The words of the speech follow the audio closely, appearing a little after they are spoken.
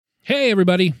Hey,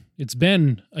 everybody. It's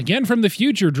Ben, again from the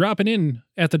future, dropping in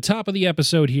at the top of the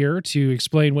episode here to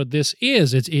explain what this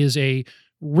is. It is a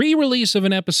re-release of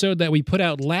an episode that we put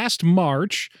out last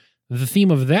March. The theme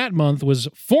of that month was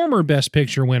former Best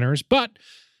Picture winners, but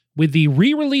with the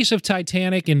re-release of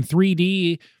Titanic in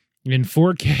 3D, in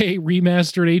 4K,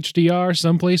 remastered HDR,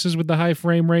 some places with the high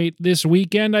frame rate this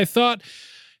weekend, I thought,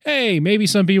 hey, maybe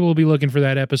some people will be looking for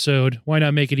that episode. Why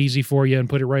not make it easy for you and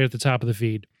put it right at the top of the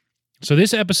feed? So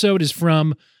this episode is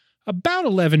from about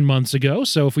 11 months ago.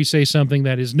 So if we say something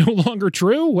that is no longer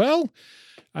true, well,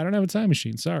 I don't have a time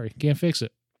machine. Sorry, can't fix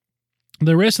it.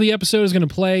 The rest of the episode is going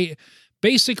to play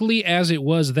basically as it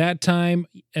was that time.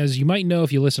 As you might know,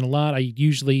 if you listen a lot, I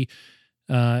usually,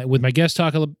 with my guest,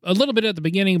 talk a little bit at the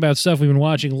beginning about stuff we've been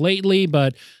watching lately,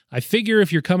 but I figure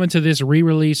if you're coming to this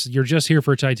re-release, you're just here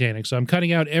for Titanic. So I'm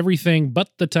cutting out everything but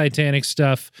the Titanic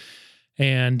stuff.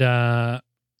 And,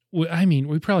 I mean,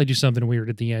 we probably do something weird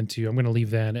at the end, too. I'm going to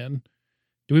leave that in.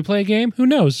 Do we play a game? Who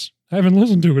knows? I haven't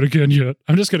listened to it again yet.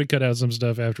 I'm just going to cut out some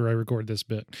stuff after I record this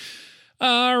bit.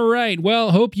 All right.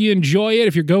 Well, hope you enjoy it.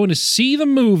 If you're going to see the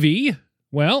movie,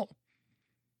 well,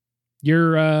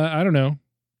 you're, I don't know,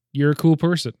 you're a cool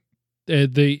person.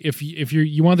 If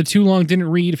you want the too long didn't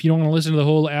read, if you don't want to listen to the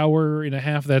whole hour and a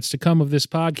half that's to come of this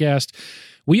podcast,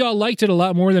 we all liked it a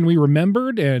lot more than we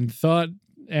remembered and thought,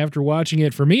 after watching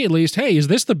it, for me at least, hey, is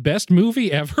this the best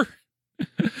movie ever?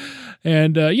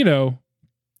 And,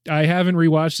 I haven't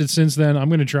rewatched it since then. I'm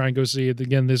going to try and go see it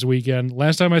again this weekend.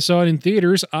 Last time I saw it in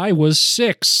theaters, I was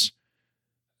 6.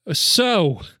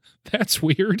 So, that's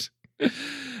weird.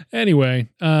 Anyway,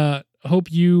 hope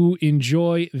you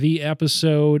enjoy the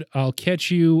episode. I'll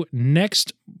catch you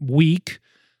next week.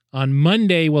 On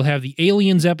Monday, we'll have the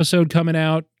Aliens episode coming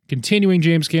out, continuing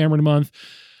James Cameron month.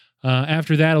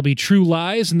 After that, it'll be True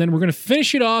Lies, and then we're going to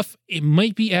finish it off. It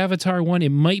might be Avatar 1, it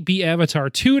might be Avatar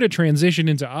 2 to transition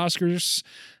into Oscars.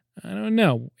 I don't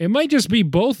know. It might just be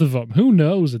both of them. Who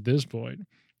knows at this point?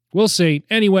 We'll see.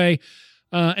 Anyway,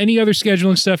 any other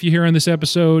scheduling stuff you hear on this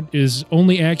episode is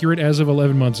only accurate as of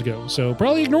 11 months ago, so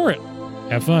probably ignore it.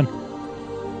 Have fun.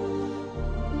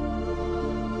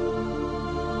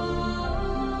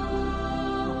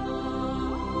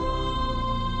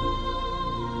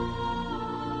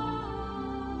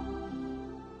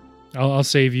 I'll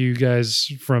save you guys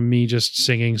from me just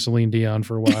singing Celine Dion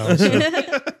for a while. So.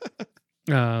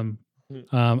 I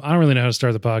don't really know how to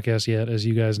start the podcast yet, as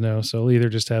you guys know. So I'll either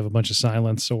just have a bunch of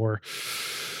silence or...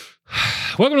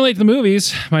 Welcome to Late to the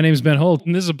Movies. My name is Ben Holt,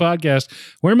 and this is a podcast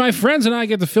where my friends and I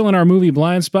get to fill in our movie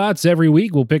blind spots. Every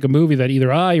week, we'll pick a movie that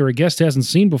either I or a guest hasn't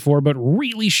seen before, but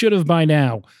really should have by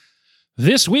now.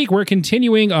 This week, we're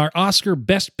continuing our Oscar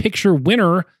Best Picture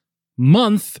winner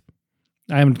month.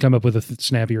 I haven't come up with a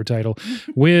snappier title.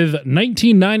 With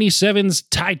 1997's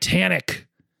Titanic.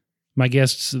 My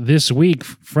guests this week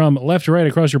from left to right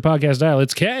across your podcast dial,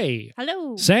 it's Kay.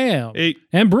 Hello. Sam. Hey.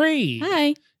 And Bree.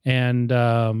 Hi. And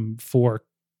for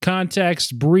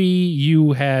context, Bree,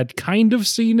 you had kind of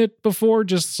seen it before,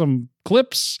 just some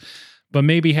clips, but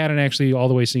maybe hadn't actually all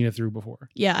the way seen it through before.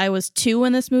 Yeah, I was 2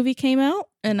 when this movie came out,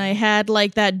 and I had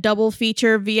like that double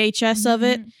feature VHS of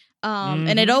it.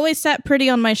 And it always sat pretty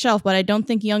on my shelf, but I don't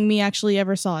think young me actually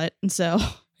ever saw it. And so,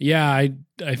 yeah,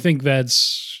 I think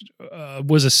that's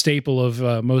was a staple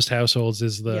of most households.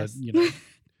 Is the yes.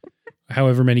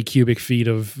 However many cubic feet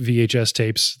of VHS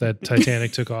tapes that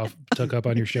Titanic took up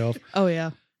on your shelf. Oh yeah.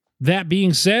 That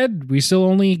being said, we still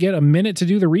only get a minute to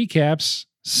do the recaps.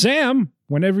 Sam,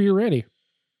 whenever you're ready.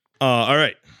 All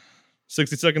right,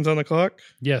 60 seconds on the clock.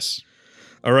 Yes.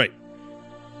 All right,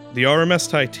 the RMS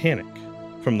Titanic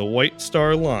from the White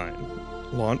Star Line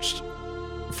launched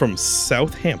from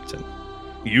Southampton,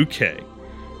 UK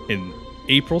in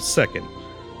April 10th,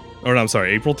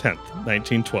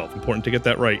 1912. Important to get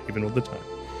that right, even with the time.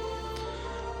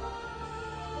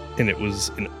 And it was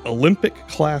an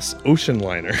Olympic-class ocean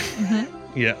liner.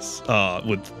 Mm-hmm. Yes,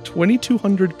 with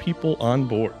 2,200 people on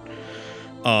board.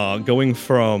 Going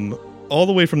from all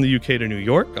the way from the UK to New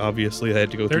York. Obviously, they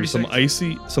had to go through some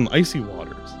icy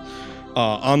waters.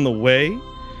 On the way,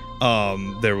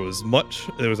 there was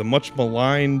a much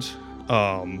maligned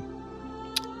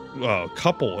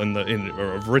couple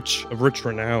of rich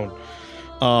renown,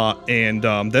 and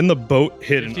then the boat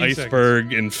hit an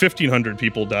iceberg, and 1,500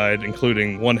 people died,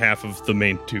 including one half of the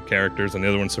main 2 characters, and the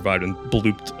other one survived and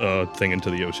blooped a thing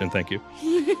into the ocean. Thank you.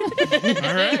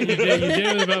 All right, you did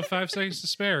it with about 5 seconds to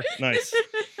spare. Nice.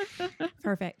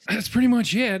 Perfect. That's pretty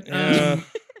much it.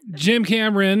 Jim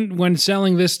Cameron, when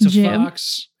selling this to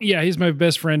Fox, yeah, he's my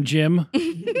best friend, Jim.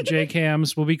 Jake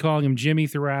Hams. We'll be calling him Jimmy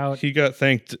throughout. He got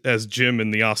thanked as Jim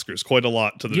in the Oscars quite a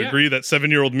lot, to the Yeah. degree that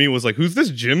 7-year-old me was like, who's this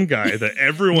Jim guy that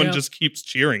everyone Yeah. just keeps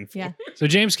cheering for? Yeah. So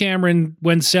James Cameron,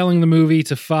 when selling the movie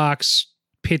to Fox,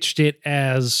 pitched it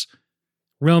as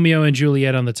Romeo and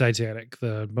Juliet on the Titanic,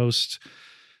 the most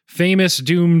famous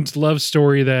doomed love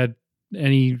story that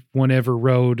anyone ever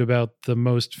wrote about the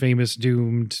most famous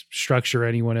doomed structure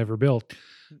anyone ever built.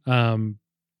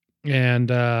 And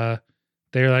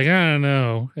they're like, I don't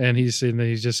know. And he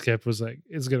just was like,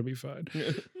 it's going to be fine.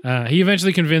 He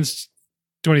eventually convinced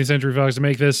 20th Century Fox to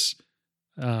make this.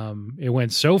 It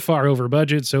went so far over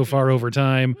budget, so far over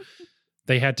time.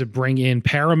 They had to bring in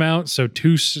Paramount. So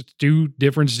two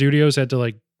different studios had to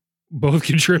like both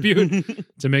contribute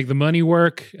to make the money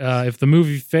work. If the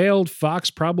movie failed, Fox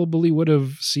probably would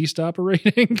have ceased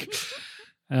operating.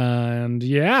 And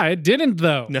yeah, it didn't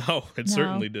though. No, it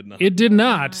certainly did not. It did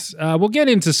not. We'll get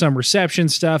into some reception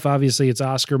stuff. Obviously, it's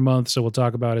Oscar month, so we'll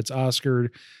talk about its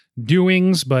Oscar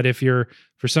doings. But if you're,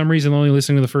 for some reason, only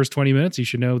listening to the first 20 minutes, you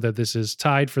should know that this is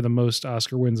tied for the most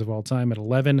Oscar wins of all time at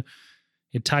 11.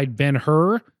 It tied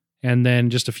Ben-Hur, and then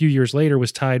just a few years later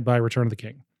was tied by Return of the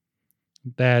King.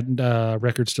 That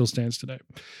record still stands today.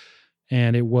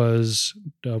 And it was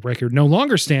a record no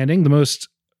longer standing,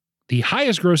 the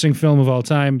highest grossing film of all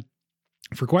time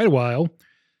for quite a while.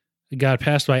 It got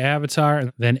passed by Avatar,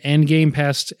 and then Endgame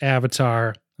passed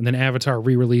Avatar, and then Avatar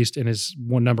re-released and is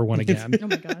number one again. Oh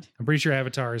my god. I'm pretty sure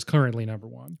Avatar is currently number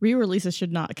one. Re-releases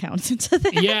should not count into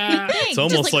that. Yeah. It's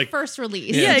almost just like first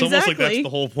release. Yeah, it's almost like exactly. that's the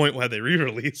whole point why they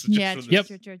re-release. Yeah, Yep.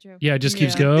 true. Yeah, it just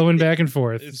keeps Yeah. going back and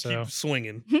forth. It So keeps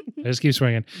swinging. I just keep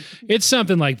swinging. It's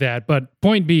something like that. But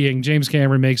point being, James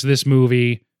Cameron makes this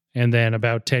movie, and then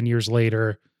about 10 years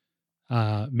later,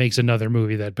 makes another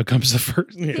movie that becomes the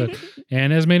first, Yeah.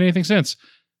 and hasn't made anything since.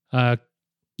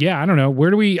 Yeah, I don't know.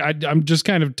 Where do I'm just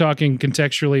kind of talking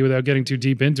contextually without getting too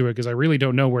deep into it because I really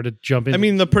don't know where to jump in. I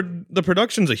mean, the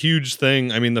production's a huge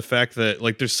thing. I mean, the fact that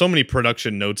like there's so many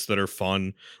production notes that are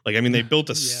fun. Like, I mean, they built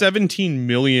a 17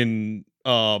 million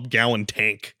gallon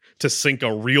tank to sink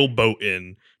a real boat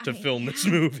in to film this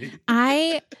movie.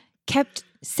 I kept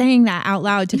saying that out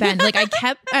loud to Ben. Like I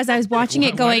kept, as I was watching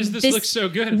it, Why going, does this look so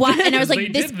good? What? And I was They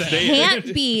like, this did that.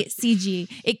 can't be CG.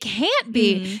 It can't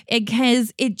be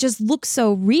because it just looks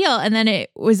so real. And then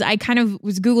I kind of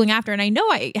was Googling after, and I know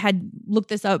I had looked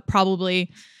this up probably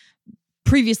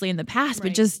previously in the past,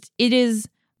 but just it is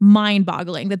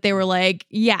mind-boggling that they were like,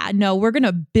 yeah, no, we're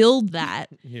gonna build that,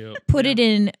 Yep. put it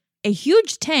in a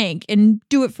huge tank and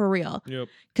do it for real. Yep.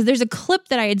 Because there's a clip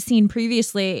that I had seen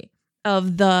previously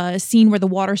of the scene where the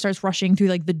water starts rushing through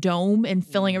like the dome and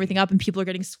filling everything up and people are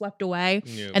getting swept away.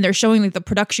 Yep. And they're showing like the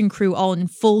production crew all in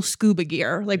full scuba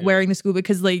gear, like wearing the scuba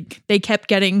because like they kept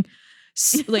getting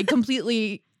like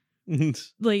completely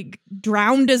like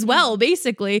drowned as well,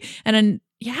 basically. And then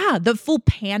yeah, the full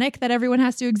panic that everyone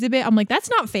has to exhibit. I'm like, that's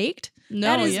not faked. No,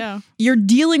 That is- yeah. You're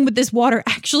dealing with this water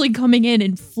actually coming in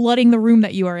and flooding the room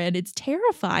that you are in. It's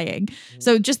terrifying.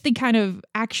 So just the kind of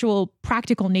actual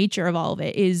practical nature of all of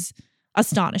it is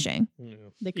astonishing.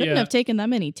 They couldn't Yeah. have taken that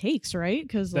many takes, right?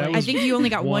 Because That like, I was think you only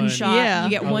got one one. shot. Yeah. You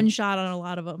get Oh. one shot on a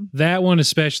lot of them. That one,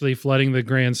 especially flooding the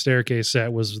grand staircase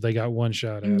set, they got one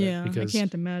shot at yeah, it because I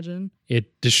can't imagine. it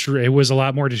was a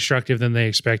lot more destructive than they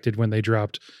expected when they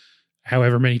dropped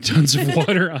however many tons of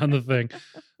water on the thing.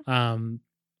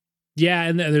 Yeah,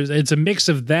 and it's a mix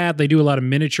of that. They do a lot of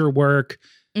miniature work.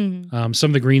 Mhm. Some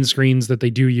of the green screens that they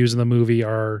do use in the movie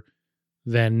are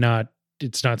then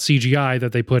it's not CGI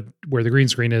that they put where the green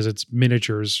screen is, it's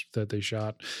miniatures that they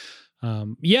shot.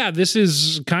 Yeah, this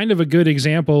is kind of a good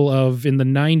example of in the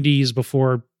 90s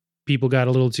before people got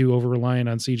a little too over-reliant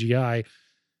on CGI,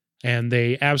 and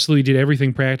they absolutely did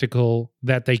everything practical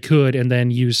that they could and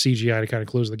then used CGI to kind of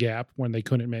close the gap when they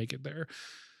couldn't make it there.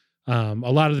 A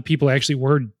lot of the people actually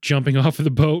were jumping off of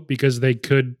the boat because they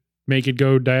could make it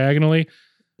go diagonally.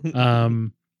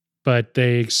 But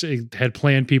they had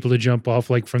planned people to jump off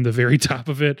like from the very top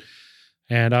of it.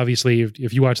 And obviously,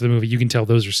 if you watch the movie, you can tell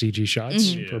those are CG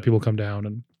shots Mhm. where people come down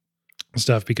and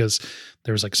stuff because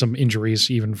there was like some injuries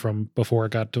even from before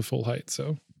it got to full height.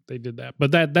 So they did that.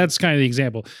 But that's kind of the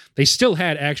example. They still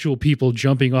had actual people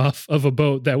jumping off of a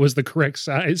boat that was the correct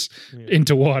size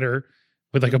into water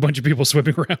with like a bunch of people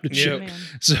swimming around and Yeah. shit. Man.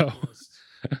 So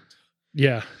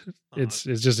yeah, it's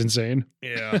just insane.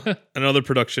 Yeah. Another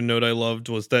production note I loved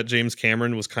was that James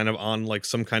Cameron was kind of on like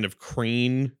some kind of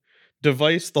crane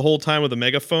device the whole time with a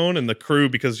megaphone, and the crew,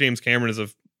 because James Cameron is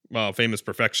a famous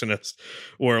perfectionist,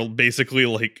 were basically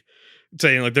like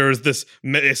saying like there was this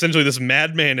essentially this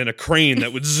madman in a crane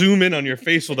that would zoom in on your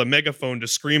face with a megaphone to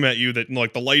scream at you that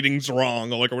like the lighting's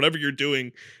wrong or like or whatever you're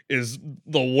doing is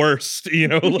the worst,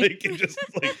 like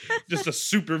just a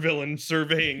supervillain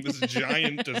surveying this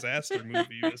giant disaster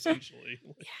movie essentially.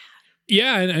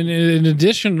 Yeah, and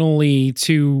additionally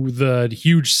to the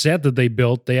huge set that they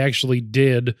built, they actually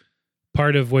did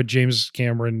part of what James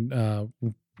Cameron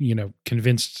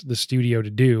convinced the studio to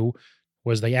do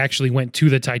was they actually went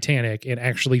to the Titanic and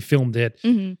actually filmed it.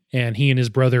 Mm-hmm. And he and his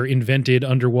brother invented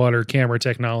underwater camera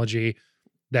technology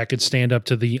that could stand up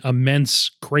to the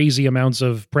immense, crazy amounts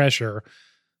of pressure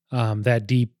that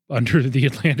deep under the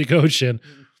Atlantic Ocean.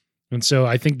 And so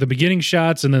I think the beginning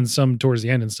shots and then some towards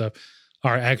the end and stuff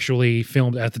are actually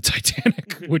filmed at the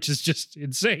Titanic, which is just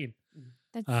insane.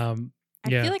 I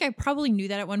feel like I probably knew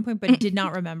that at one point, but did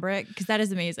not remember it because that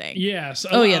is amazing. Yes.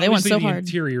 They went so the hard.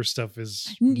 Interior stuff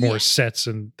is more sets,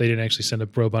 and they didn't actually send a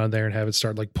robot in there and have it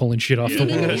start like pulling shit off the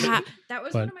walls. Yeah, that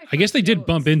was. But one of my I guess they first did notes.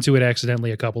 bump into it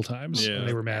accidentally a couple times. Yeah. And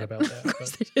they were mad about that. Of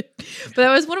course they did. But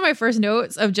that was one of my first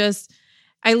notes of just.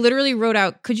 I literally wrote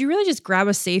out, could you really just grab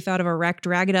a safe out of a wreck,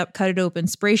 drag it up, cut it open,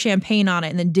 spray champagne on it,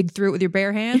 and then dig through it with your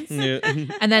bare hands? Yeah.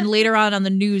 And then later on the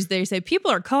news, they say people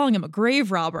are calling him a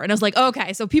grave robber. And I was like,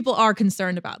 okay, so people are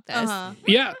concerned about this. Uh-huh.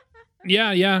 Yeah.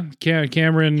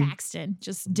 Cameron. Paxton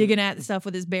just digging at stuff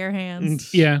with his bare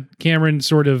hands. Yeah. Cameron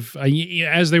sort of,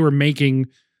 as they were making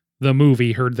the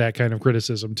movie, heard that kind of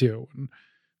criticism too. And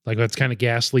like, that's kind of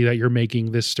ghastly that you're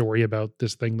making this story about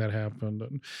this thing that happened.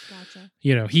 And, Gotcha.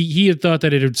 He had thought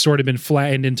that it had sort of been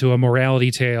flattened into a morality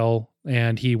tale,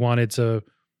 and he wanted to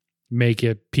make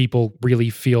it people really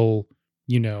feel,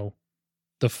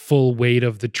 the full weight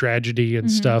of the tragedy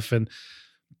and stuff, and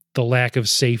the lack of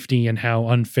safety and how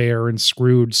unfair and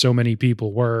screwed so many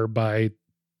people were by,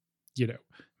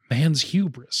 man's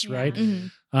hubris, right?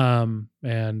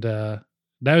 Mm-hmm.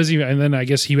 That was even, and then I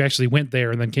guess he actually went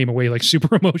there and then came away like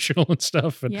super emotional and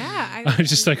stuff. And Yeah. I was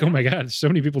just like, oh my God, so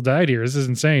many people died here. This is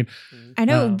insane. I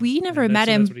know we never and met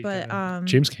that's him, what he but kinda-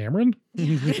 James Cameron?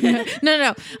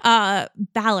 no.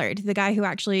 Ballard, the guy who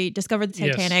actually discovered the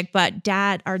Yes. Titanic, but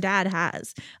our dad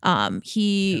has.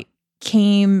 He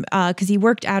came because he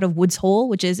worked out of Woods Hole,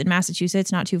 which is in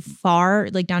Massachusetts, not too far,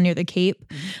 like down near the Cape.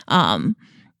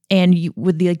 And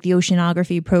with the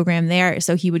oceanography program there,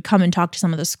 so he would come and talk to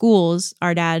some of the schools.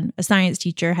 Our dad, a science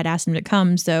teacher, had asked him to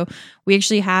come. So we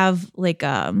actually have like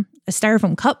a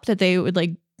styrofoam cup that they would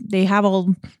they have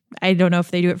all. I don't know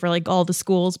if they do it for like all the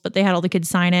schools, but they had all the kids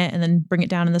sign it and then bring it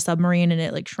down in the submarine, and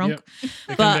it like shrunk. Yep.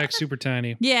 They come back super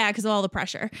tiny. Yeah, because of all the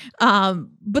pressure.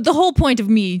 But the whole point of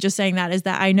me just saying that is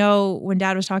that I know when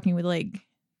Dad was talking with like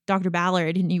Dr.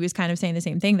 Ballard, and he was kind of saying the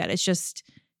same thing, that it's just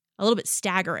a little bit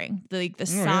staggering, the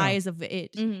size of it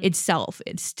itself.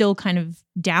 It's still kind of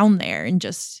down there, and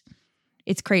just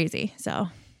it's crazy. So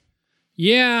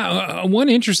yeah, one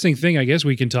interesting thing I guess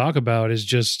we can talk about is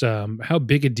just how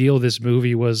big a deal this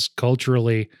movie was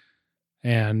culturally,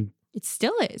 and it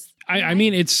still is. I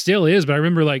mean, it still is, but I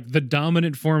remember like the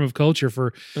dominant form of culture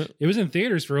it was in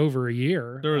theaters for over a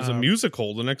year. There was a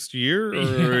musical the next year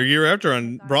or a year after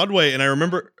on Broadway, and I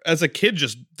remember as a kid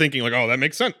just thinking like, "Oh, that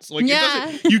makes sense." Like,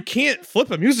 you can't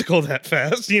flip a musical that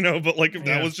fast, but like if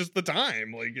that was just the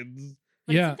time, like it's.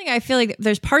 But it's something I feel like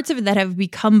there's parts of it that have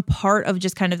become part of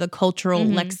just kind of the cultural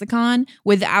lexicon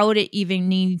without it even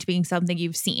needing to being something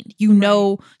you've seen. You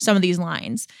know some of these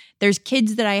lines. There's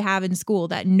kids that I have in school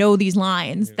that know these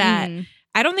lines that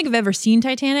I don't think I've ever seen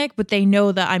Titanic, but they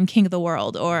know that I'm king of the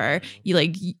world, or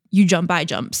you jump, I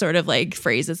jump, sort of like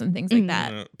phrases and things like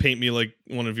that. Paint me like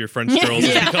one of your French girls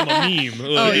has become a meme.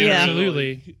 Oh, yeah.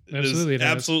 Absolutely. Absolutely. It is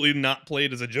absolutely not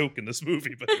played as a joke in this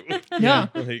movie. But Yeah.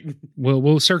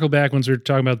 We'll circle back once we're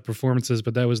talking about the performances,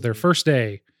 but that was their first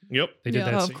day. Yep. They did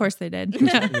that. Of scene. course they did.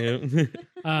 Yeah.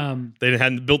 They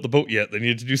hadn't built the boat yet. They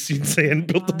needed to do scenes they hadn't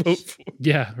built the boat for.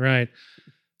 Yeah, right.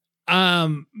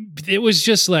 It was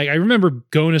just like, I remember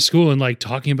going to school and like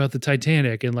talking about the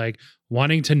Titanic and like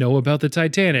wanting to know about the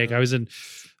Titanic. I was in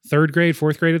 3rd grade,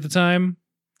 4th grade at the time.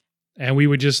 And we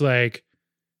would just like,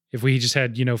 if we just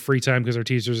had, free time because our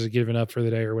teachers had given up for the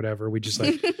day or whatever, we just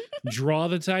like draw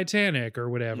the Titanic or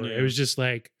whatever. Yeah. It was just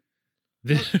like,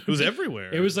 It was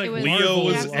everywhere. It was like Leo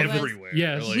was Marvel. everywhere.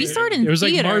 Yes. Like, We saw it in It was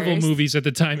like Marvel theaters. movies at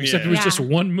the time, except it was Yeah. just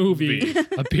one movie,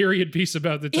 a period piece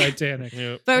about the Titanic.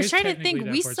 Yeah. But I I was guess trying to technically think,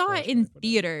 that we part's saw it flashback, in but-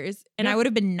 theaters, and Yeah. I would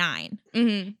have been 9.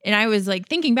 Mm-hmm. And I was like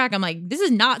thinking back, I'm like, this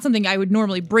is not something I would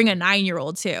normally bring a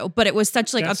 9-year-old to, but it was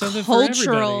such like That's a something for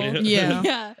cultural everybody.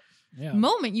 Yeah. Yeah.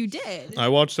 moment you did. I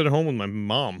watched it at home with my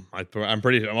mom. I'm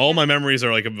pretty. All my memories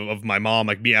are like of my mom,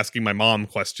 like me asking my mom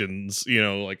questions,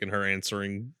 like and her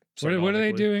answering What are they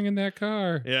sardonic. doing in that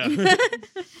car? Yeah.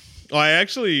 Well, I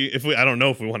don't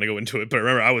know if we want to go into it, but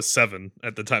remember I was 7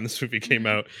 at the time this movie came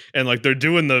out, and like they're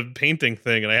doing the painting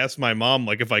thing, and I asked my mom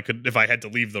like if I had to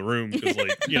leave the room because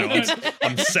like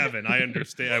I'm 7. I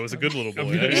understand. I was a good little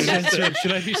boy.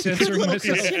 Should I be censoring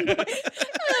myself?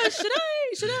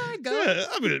 Should I go? Yeah,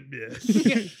 I mean,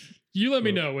 yeah. You let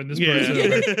me know when this part's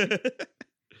over.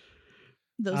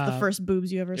 Those the first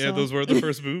boobs you ever saw. Yeah, those were the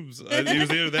first boobs. It was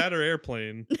either that or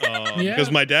Airplane. Yeah. Because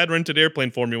my dad rented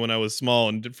Airplane for me when I was small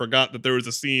and forgot that there was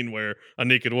a scene where a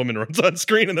naked woman runs on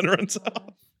screen and then runs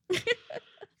off.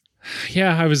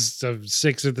 Yeah, I was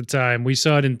 6 at the time. We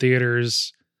saw it in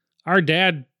theaters. Our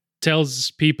dad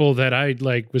tells people that I was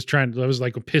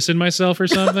pissing myself or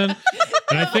something.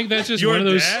 And I think that's just Your one of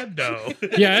those. dad? No.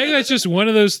 Yeah, I think that's just one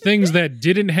of those things that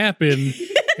didn't happen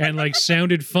and like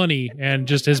sounded funny and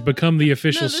just has become the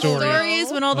official The story. story is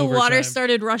when all the Over water time.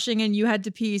 started rushing and you had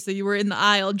to pee, so you were in the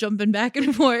aisle jumping back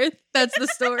and forth. That's the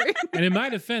story. And in my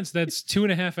defense, that's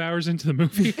 2.5 hours into the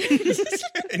movie.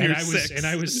 And you're I was 6.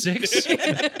 I was 6.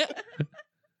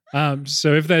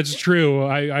 So if that's true,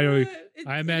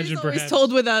 I imagine It's always perhaps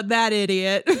told without that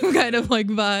idiot kind of like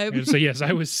vibe. And so yes,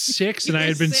 I was 6 and I You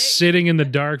had were been 6. sitting in the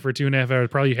dark for 2.5 hours.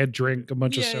 Probably had drank a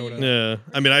bunch of Yeah, soda. Yeah.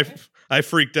 I mean, I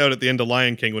freaked out at the end of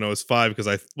Lion King when I was 5 because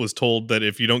I was told that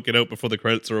if you don't get out before the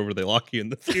credits are over, they lock you in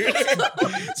the theater.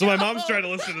 So my mom's trying to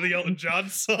listen to the Elton John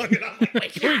song, and I'm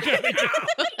like, we gotta go.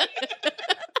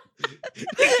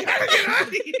 We gotta get out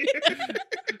of here.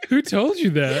 Who told you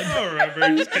I that? don't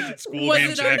remember. Just kids at school Was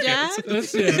being it our jackasses.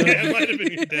 That's, Yeah, it might have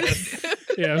been your dad.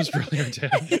 yeah, it was probably our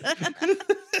dad.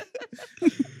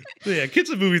 Yeah, kids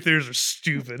at movie theaters are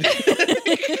stupid.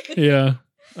 Yeah.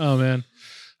 Oh man.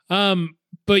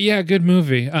 But yeah, good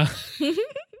movie.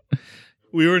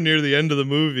 We were near the end of the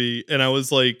movie, and I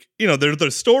was like,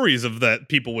 there's stories of that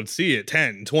people would see it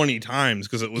 10, 20 times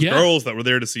because it was Yeah. girls that were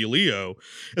there to see Leo.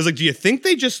 It's like, do you think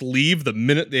they just leave the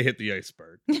minute they hit the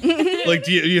iceberg? Like,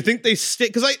 do you think they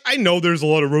stick? Because I know there's a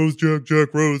lot of Rose, Jack,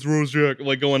 Rose, Jack,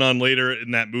 like going on later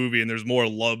in that movie, and there's more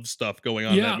love stuff going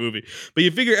on in Yeah. that movie. But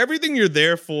you figure everything you're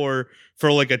there for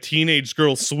like a teenage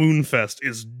girl swoon fest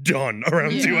is done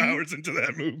around 2 hours into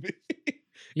that movie.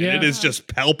 Yeah. And it is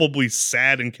just palpably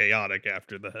sad and chaotic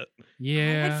after that. I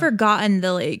Yeah. had forgotten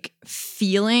the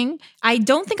feeling. I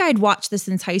don't think I'd watched this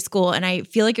since high school, and I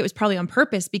feel like it was probably on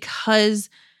purpose because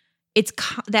it's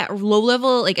that low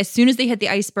level, like as soon as they hit the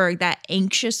iceberg, that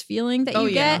anxious feeling that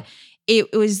you get.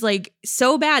 It was like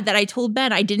so bad that I told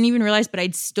Ben I didn't even realize, but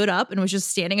I'd stood up and was just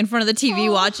standing in front of the TV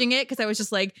watching it because I was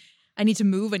just like, I need to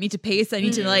move, I need to pace, I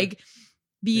need to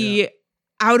be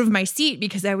out of my seat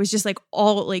because I was just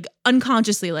all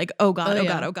unconsciously oh god, oh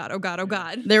god, oh god, oh god, oh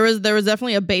god. There was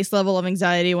definitely a base level of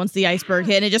anxiety once the iceberg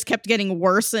hit, and it just kept getting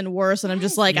worse and worse. And I'm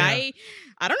just like, Yeah.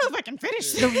 I don't know if I can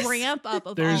finish The this. ramp up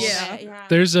of There's- all Yeah. of it. Yeah.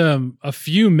 There's a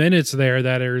few minutes there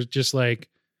that are just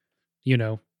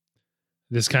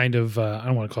this kind of I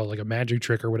don't want to call it like a magic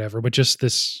trick or whatever, but just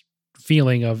this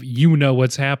feeling of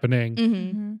what's happening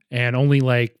Mhm. and only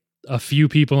like a few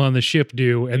people on the ship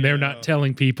do, and they're Yeah. not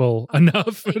telling people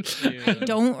enough. I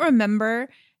don't remember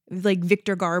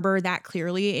Victor Garber that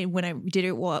clearly when I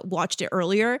watched it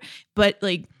earlier, but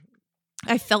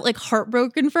I felt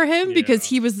heartbroken for him because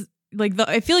he was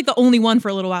I feel like the only one for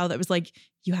a little while that was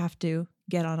you have to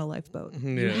get on a lifeboat.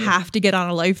 You Yeah. have to get on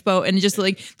a lifeboat. And just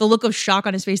the look of shock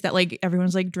on his face that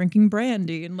everyone's drinking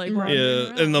brandy and running Yeah,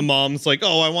 around. and the mom's like,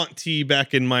 "Oh, I want tea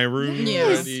back in my room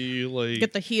Yes. already."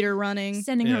 Get the heater running.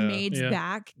 sending her Yeah. maids Yeah.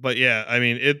 back. But yeah, I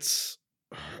mean,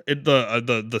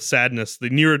 the sadness, the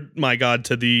near my God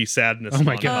to the sadness. Oh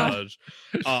my God.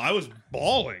 montage. I was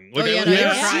bawling. Oh, yeah, I've no, you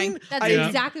were seen- crying. That's Yeah.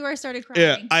 exactly where I started crying.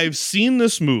 Yeah, I've seen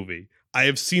this movie. I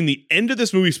have seen the end of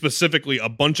this movie specifically a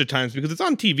bunch of times because it's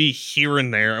on TV here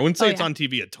and there. I wouldn't say Oh, it's yeah. on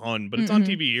TV a ton, but it's on Mhm.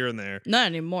 TV here and there. Not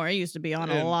anymore. It used to be on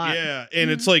a And, lot. Yeah,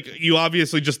 and it's you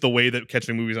obviously just the way that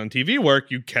catching movies on TV work,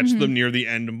 you catch them near the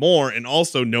end more. And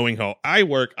also knowing how I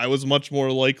work, I was much more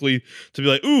likely to be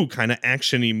like, ooh, kind of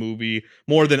action-y movie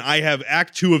more than I have.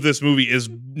 Act 2 of this movie is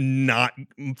not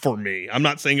for me. I'm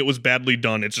not saying it was badly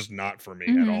done. It's just not for me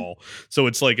at all. So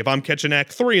it's if I'm catching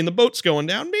Act 3 and the boat's going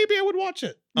down, maybe I would watch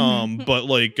it. But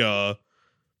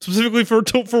specifically for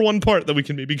one part that we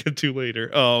can maybe get to later.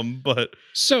 But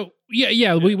So we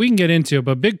can get into it,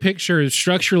 but big picture,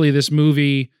 structurally, this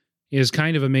movie is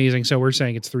kind of amazing. So we're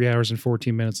saying it's 3 hours and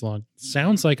 14 minutes long.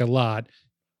 Sounds like a lot.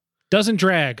 Doesn't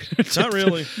drag. not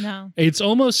really. No. It's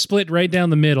almost split right down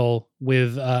the middle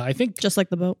with I think Just like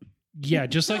the boat.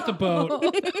 just like the boat.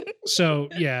 So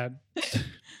yeah.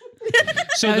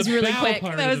 So That was the really bow quick.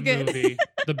 part That of was the good. movie,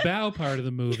 the bow part of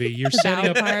the movie, you're The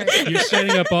setting bow up part. you're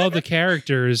setting up all the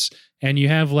characters, and you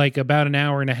have like about an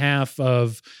hour and a half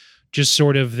of just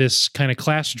sort of this kind of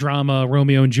class drama,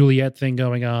 Romeo and Juliet thing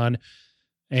going on.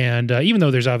 And even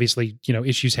though there's obviously,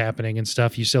 issues happening and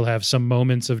stuff, you still have some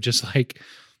moments of just like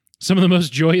some of the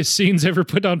most joyous scenes ever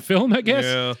put on film, I guess.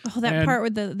 Yeah. Oh, that And- part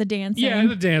with the dancing. Yeah,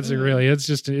 the dancing really. It's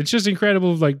just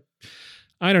incredible. Like,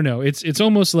 I don't know. It's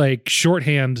almost like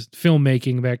shorthand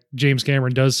filmmaking that James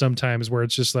Cameron does sometimes, where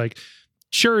it's just like,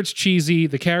 sure, it's cheesy.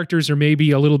 The characters are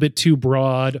maybe a little bit too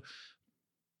broad,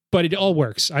 but it all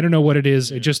works. I don't know what it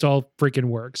is. It just all freaking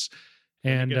works.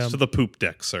 And Gets to the poop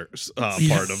deck part of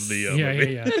the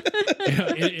movie. yeah.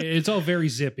 It's all very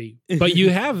zippy, but you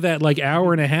have that like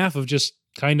hour and a half of just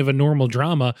kind of a normal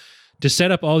drama to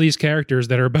set up all these characters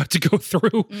that are about to go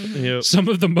through Yep. some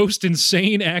of the most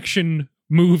insane action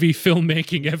movie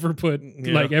filmmaking ever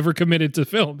ever committed to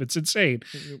film. It's insane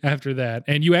after that.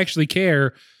 And you actually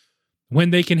care when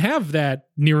they can have that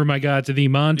nearer my God to thee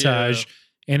montage.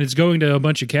 And it's going to a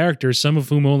bunch of characters, some of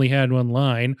whom only had one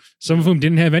line, some of whom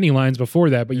didn't have any lines before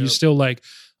that, but you still like,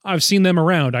 I've seen them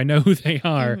around. I know who they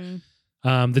are.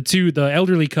 The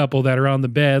elderly couple that are on the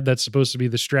bed, that's supposed to be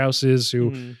the Strausses,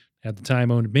 who at the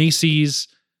time owned Macy's,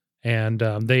 and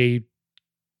they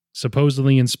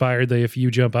supposedly inspired the "If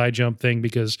You Jump, I Jump" thing,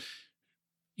 because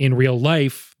in real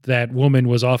life, that woman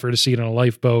was offered a seat on a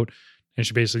lifeboat, and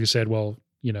she basically said, well,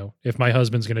 if my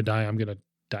husband's going to die, I'm going to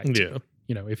die too.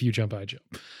 If you jump, I jump.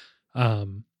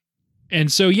 And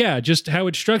so, yeah, just how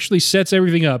it structurally sets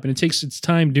everything up, and it takes its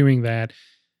time doing that.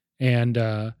 And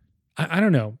I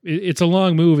don't know. It's a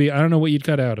long movie. I don't know what you'd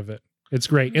cut out of it. It's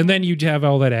great. And then you'd have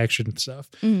all that action stuff.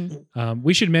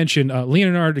 We should mention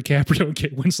Leonardo DiCaprio and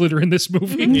Kate Winslet are in this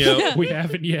movie. Yeah. We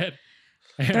haven't yet.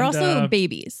 They're And, also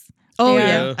babies. Oh Yeah.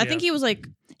 yeah. Yeah. I think he was like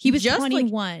He was just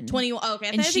 21. 21. Okay, I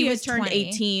And think she he was turned 20.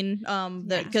 18.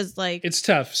 Because like it's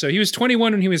tough. So he was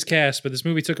 21 when he was cast, but this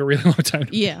movie took a really long time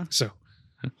to yeah, make. So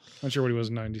not sure what he was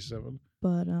in 97.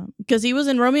 but because he was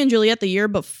in Romeo and Juliet the year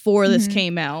before this Mhm.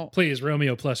 came out. Please,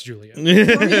 Romeo plus Juliet. Romeo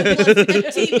plus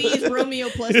MTV's Romeo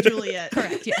plus Juliet.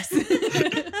 Correct, yes.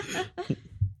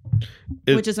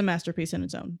 Which is a masterpiece in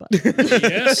its own. But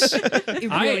Yes. It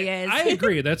really is. I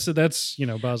agree. That's Baz I'm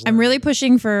Luhrmann. really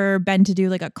pushing for Ben to do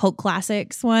like a cult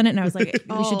classics one, and I was like,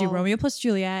 we should do Oh. Romeo plus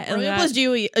Juliet. And Romeo that- plus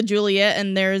Juliet,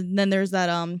 and there's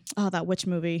that that witch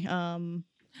movie.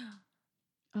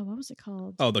 What was it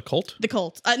called? Oh, The Cult? The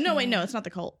Cult. No, wait, no, it's not The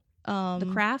Cult. The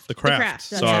Craft. The Craft. Craft,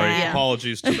 that's Sorry. right, yeah.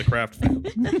 Apologies to The Craft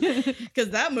fans. Because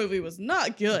that movie was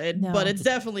not good, No. but it's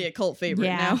definitely a cult favorite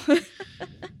Yeah. now.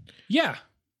 Yeah.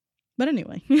 But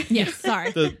anyway. Yes,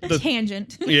 sorry. The-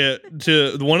 Tangent. Yeah,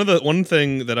 one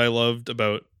thing that I loved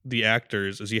about the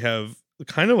actors is you have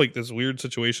kind of like this weird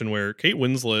situation where Kate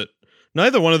Winslet,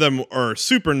 neither one of them are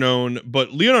super known,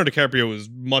 but Leonardo DiCaprio is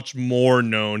much more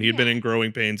known. He had been in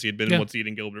Growing Pains. He had been Yeah. in What's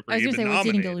Eating Gilbert I Grape. was He going had to say, been What's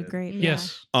Eating Gilbert nominated. Grape.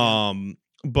 Yes.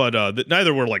 But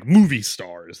neither were like movie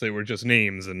stars. They were just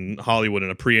names in Hollywood in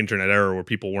a pre-internet era where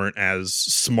people weren't as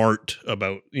smart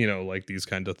about, like these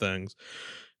kinds of things.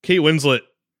 Kate Winslet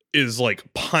is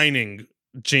like pining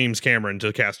James Cameron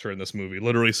to cast her in this movie,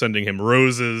 literally sending him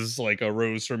roses, like a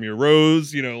rose from your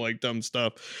rose, like dumb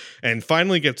stuff, and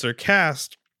finally gets her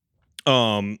cast.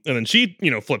 And then she,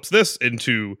 flips this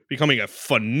into becoming a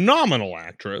phenomenal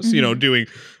actress, doing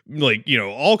like,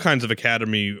 all kinds of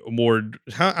Academy Award.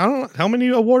 I don't know, how many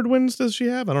award wins does she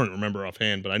have? I don't remember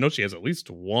offhand, but I know she has at least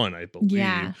one, I believe.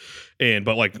 Yeah.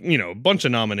 But like, a bunch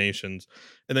of nominations.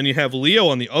 And then you have Leo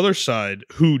on the other side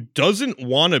who doesn't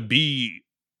want to be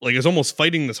like, is almost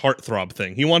fighting this heartthrob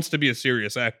thing. He wants to be a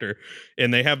serious actor.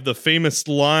 And they have the famous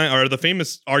line or the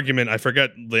famous argument. I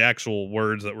forget the actual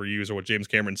words that were used or what James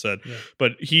Cameron said,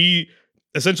 but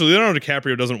essentially, Leonardo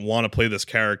DiCaprio doesn't want to play this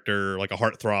character like a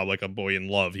heartthrob, like a boy in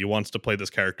love. He wants to play this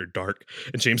character dark.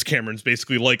 And James Cameron's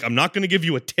basically like, I'm not going to give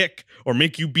you a tick or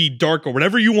make you be dark or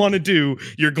whatever you want to do.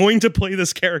 You're going to play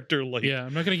this character like... Yeah,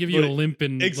 I'm not going to give you a limp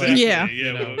and Exactly. Yeah.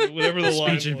 Whatever the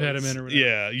line speech impediment or whatever.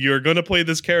 Yeah, you're going to play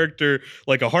this character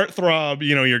like a heartthrob.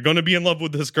 You're going to be in love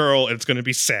with this girl and it's going to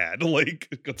be sad. Like,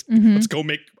 let's go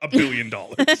make $1 billion.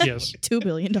 Yes. $2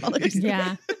 billion.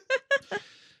 Yeah.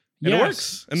 And it Yes.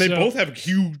 works. And they So- both have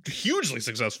hugely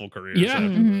successful careers. Yeah. after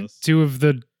Mhm. this. Two of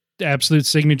the absolute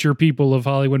signature people of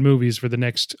Hollywood movies for the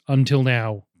next until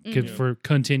now for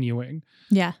continuing.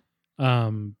 Yeah.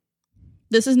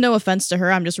 This is no offense to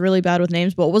her. I'm just really bad with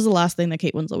names. But what was the last thing that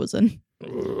Kate Winslet was in?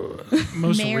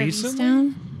 Most Mayor of recently.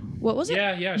 Easttown. What was it?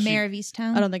 Yeah. Mayor of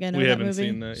Easttown. I don't think I know We that haven't movie.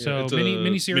 seen that yet. So It's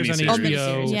miniseries on miniseries. HBO.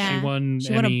 miniseries. Yeah. She won.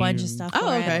 She won a Emmy bunch of and- stuff. Oh,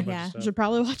 for it. okay. Yeah. I should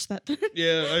probably watch that.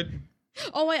 Yeah,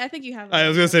 Oh wait, I think you have. I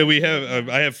was gonna say we have.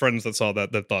 I have friends that saw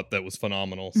that thought that was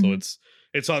phenomenal. So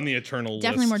it's on the eternal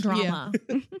Definitely more list. drama.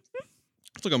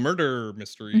 It's like a murder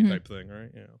mystery type thing, right?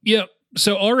 Yeah. Yep.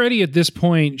 So already at this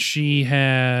point, she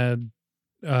had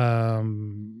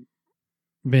been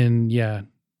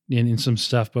in some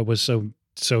stuff, but was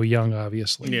so young.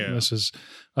 Obviously, Yeah. This is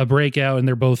a breakout, and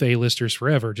they're both A-listers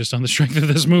forever, just on the strength of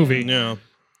this movie. Yeah.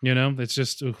 You know, it's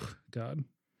just God.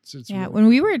 It's Yeah, really- when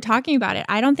we were talking about it,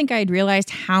 I don't think I'd realized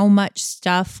how much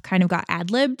stuff kind of got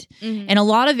ad-libbed. And a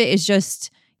lot of it is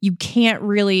just, you can't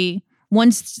really,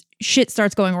 once shit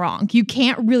starts going wrong, you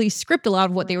can't really script a lot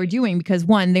of what they were doing because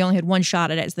one, they only had one shot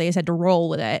at it, so they just had to roll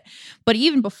with it. But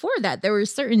even before that, there were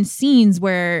certain scenes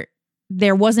where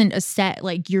there wasn't a set,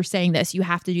 like, you're saying this, you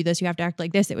have to do this, you have to act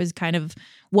like this. It was kind of,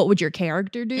 what would your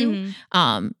character do?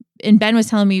 And Ben was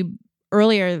telling me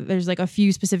earlier, there's like a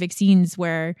few specific scenes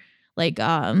where like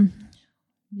Billy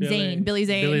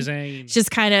Zane just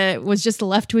kind of was just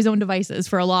left to his own devices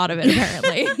for a lot of it,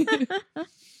 apparently.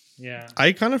 Yeah.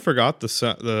 I kind of forgot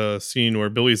the scene where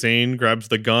Billy Zane grabs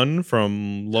the gun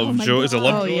from Lovejoy. Is it God.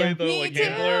 Lovejoy? Oh, yeah. The Me like too.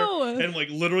 handler, and like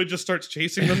literally just starts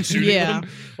chasing them, shooting Yeah. them.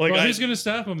 Like Well, who's gonna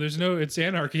stop him? It's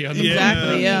anarchy on the Yeah.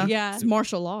 Exactly. Yeah. Yeah. It's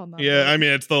martial law. On that yeah, one. I mean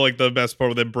it's the best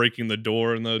part of them breaking the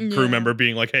door and the crew Yeah. member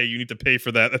being like, "Hey, you need to pay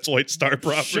for that. That's White Star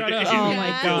property." Shut up. Oh Yeah. my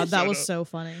god, that Shut was up. so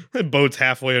funny. The boat's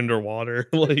halfway underwater.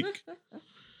 Like,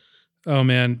 Oh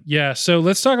man, yeah. So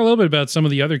let's talk a little bit about some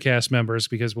of the other cast members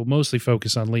because we'll mostly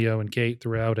focus on Leo and Kate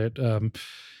throughout it.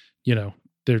 You know,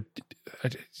 the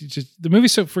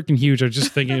movie's so freaking huge. I was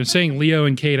just thinking of saying Leo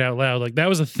and Kate out loud, like that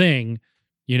was a thing.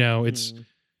 You know,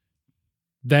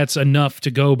 that's enough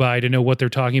to go by to know what they're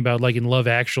talking about. Like in Love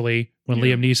Actually, when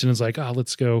Yeah. Liam Neeson is like, "Oh,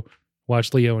 let's go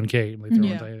watch Leo and Kate." And they throw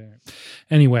Yeah. on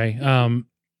anyway,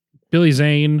 Billy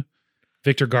Zane,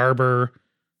 Victor Garber.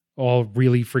 All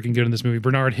really freaking good in this movie.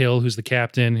 Bernard Hill, who's the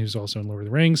captain, who's also in Lord of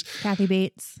the Rings. Kathy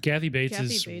Bates. Kathy Bates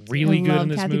Kathy is Bates, really I good love in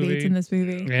this Kathy movie. Bates in this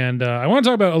movie. And I want to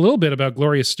talk about a little bit about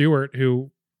Gloria Stewart, who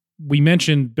we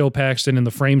mentioned Bill Paxton in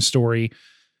the Frame story.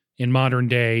 In modern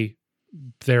day,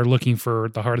 they're looking for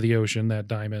the heart of the ocean, that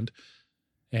diamond.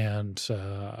 And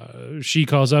she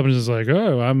calls up and is like,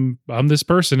 "Oh, I'm this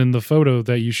person in the photo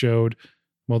that you showed."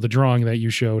 Well, the drawing that you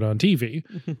showed on TV,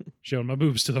 showing my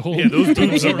boobs to the whole. yeah, those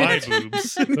boobs are my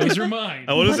boobs. Those are mine.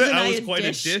 What is it? Wasn't I I was a quite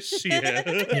dish? a dish. Yeah.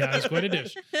 Yeah, it's quite a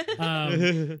dish.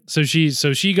 So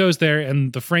she goes there,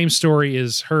 and the Frame story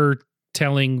is her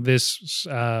telling this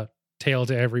tale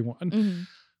to everyone.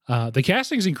 The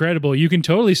casting's incredible. You can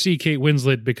totally see Kate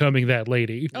Winslet becoming that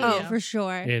lady Oh, Oh, yeah. for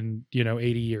sure. in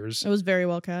 80 years. It was very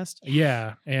well cast.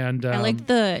 Yeah, and I like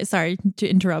sorry to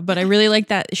interrupt, but I really like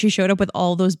that she showed up with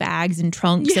all those bags and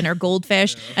trunks and her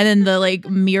goldfish. And then the like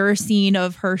mirror scene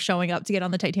of her showing up to get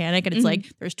on the Titanic. And it's like,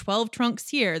 there's 12 trunks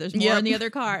here. There's more Yep. in the other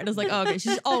car. And I was like, oh, okay.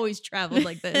 She's always traveled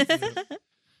like this.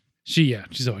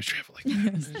 she's always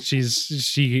traveling.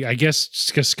 She I guess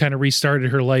just kind of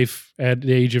restarted her life at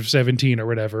the age of 17 or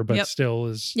whatever, but Yep. still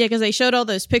is. Yeah, because they showed all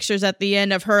those pictures at the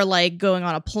end of her like going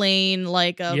on a plane,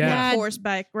 like a Yeah.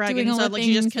 horseback riding Doing and all stuff. the Like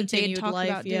she just things that they had continued talked life.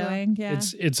 about Yeah. doing. Yeah.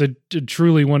 It's a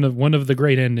truly one of the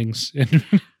great endings.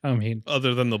 I mean,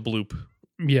 Other than the bloop,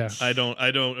 yeah. I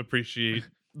don't appreciate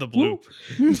the bloop.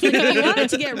 If you wanted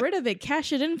to get rid of it,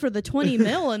 cash it in for the 20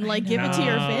 mil and like give it to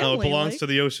your No. family. No, it belongs like- to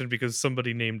the ocean because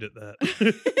somebody named it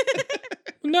that.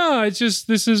 No, it's just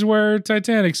this is where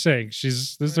Titanic sank.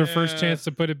 This is her first Yeah. chance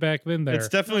to put it back in there. It's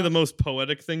definitely the most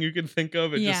poetic thing you can think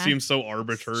of. It just Yeah. seems so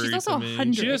arbitrary. She's also to me.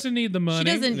 100. She doesn't need the She money.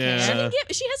 doesn't Yeah. care. Yeah,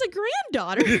 she has a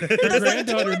granddaughter. Her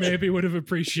granddaughter maybe would have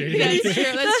appreciated That's it. true.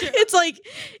 That's true. It's like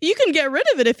you can get rid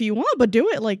of it if you want, but do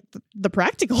it like the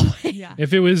practical way. Yeah.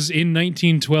 If it was in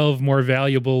 1912 more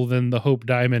valuable than the Hope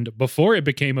Diamond before it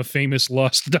became a famous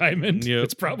lost diamond, Yep.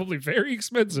 it's probably very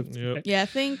expensive. Yep. Yeah,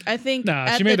 I think Nah,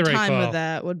 at she made the the right time call. of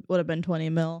that would have been 20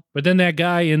 mil. But then that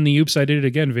guy in the "Oops, I Did It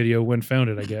Again" video went and found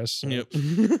it, I guess. Yep.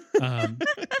 Um,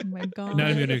 Oh my God. not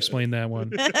even going to explain that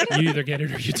one. You either get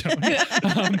it or you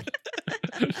don't.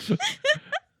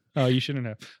 Oh, you shouldn't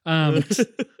have.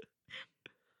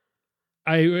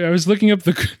 I was looking up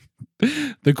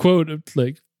the quote of,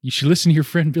 like, you should listen to your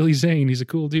friend Billy Zane. He's a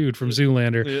cool dude from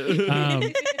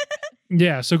Zoolander.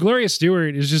 Yeah, so Gloria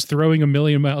Stewart is just throwing a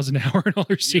million miles an hour in all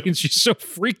her scenes. She's so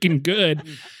freaking good.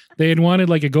 They had wanted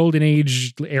like a golden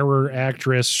age era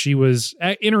actress. She was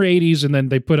in her 80s, and then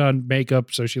they put on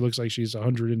makeup so she looks like she's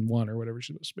 101 or whatever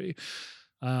she's supposed to be.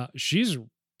 She's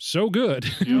so good.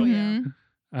 Mhm.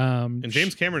 And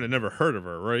James Cameron had never heard of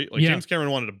her, right? Like Yeah. James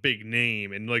Cameron wanted a big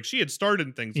name, and like she had starred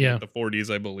in things in Yeah. like, the 40s,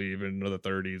 I believe, and the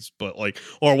 30s, but like,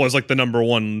 or was like the number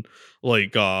one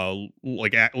lead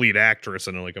actress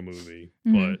in like a movie.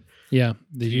 Mhm. Yeah,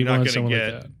 you You're not want gonna someone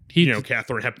get, like that.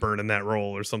 Katherine Hepburn in that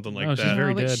role or something like Oh, that. she's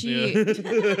very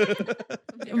but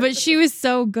dead. but she was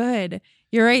so good.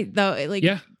 You're right though. Like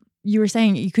Yeah. you were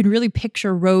saying, you could really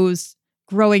picture Rose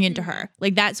growing into her,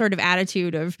 like that sort of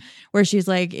attitude of where she's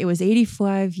like, it was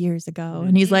 85 years ago,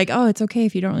 and he's like, oh, it's okay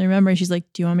if you don't really remember. And she's like,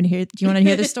 do you want to hear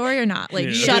the story or not? Like,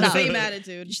 Yeah. shut up. Same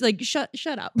attitude. She's like, shut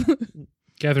up.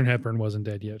 Katherine Hepburn wasn't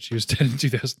dead yet. She was dead in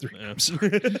 2003. Yeah. I'm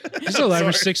sorry. She's still alive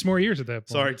for 6 more years at that point.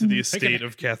 Sorry to the estate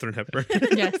of Katherine Hepburn.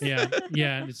 Yes.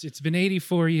 Yeah. It's been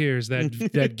 84 years.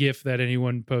 That GIF that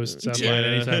anyone posts online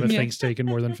anytime a thing's taken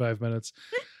more than 5 minutes.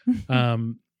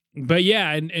 But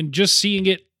yeah, and just seeing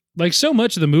it, like so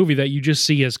much of the movie that you just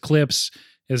see as clips,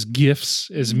 as GIFs,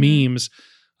 as memes.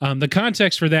 The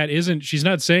context for that isn't, she's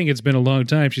not saying it's been a long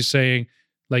time. She's saying,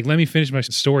 like, let me finish my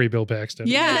story, Bill Paxton.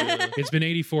 Yeah. It's been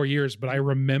 84 years, but I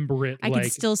remember it. I like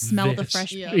can still smell the this.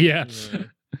 fresh Yeah. paint.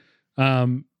 Yeah.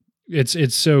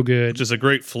 It's so good. Just a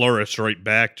great flourish right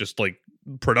back, just like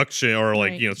production or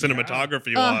like, Right.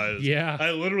 cinematography wise. Yeah.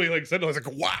 I literally like said, I was like,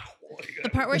 wow. The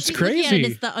part where It's she's looking at it,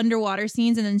 crazy. it's the underwater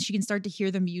scenes, and then she can start to hear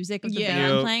the music of the Yeah.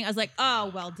 band Yep. playing. I was like,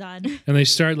 oh, well done. And they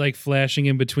start like flashing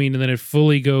in between, and then it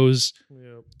fully goes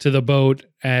to the boat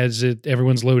as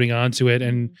everyone's loading onto it.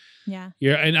 And Yeah.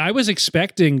 and I was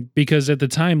expecting, because at the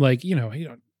time, like,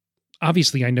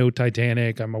 obviously I know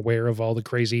Titanic. I'm aware of all the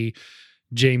crazy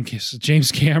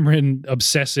James Cameron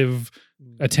obsessive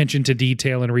attention to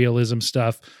detail and realism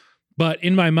stuff. But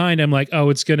in my mind, I'm like, oh,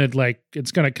 it's gonna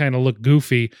kind of look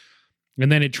goofy.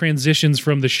 And then it transitions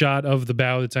from the shot of the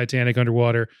bow of the Titanic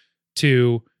underwater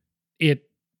to it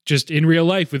just in real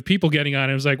life with people getting on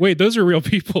it. I was like, wait, those are real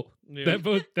people. Yeah.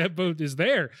 That boat is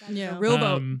there. Yeah. Real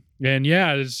boat. And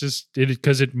yeah, it's just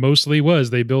because it mostly was.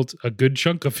 They built a good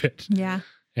chunk of it, Yeah.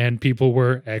 and people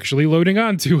were actually loading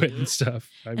onto it and stuff.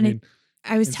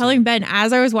 I was telling Ben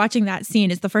as I was watching that scene,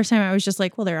 it's the first time I was just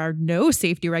like, well, there are no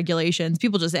safety regulations.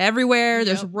 People just everywhere.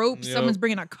 There's Yep. ropes. Yep. Someone's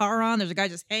bringing a car on. There's a guy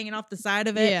just hanging off the side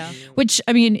of it. Yeah. Which,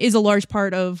 I mean, is a large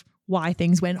part of why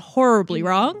things went horribly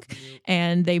wrong.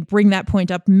 And they bring that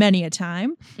point up many a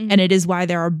time. And it is why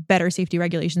there are better safety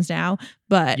regulations now.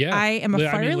 But yeah, I am a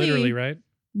fairly literally, right?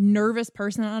 nervous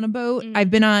person on a boat. Mm.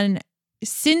 I've been on,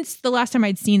 since the last time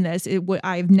I'd seen this,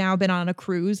 I've now been on a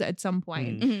cruise at some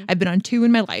point. Mhm. I've been on 2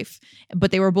 in my life, but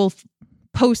they were both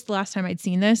post the last time I'd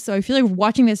seen this. So I feel like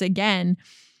watching this again,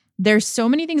 there's so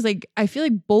many things. Like, I feel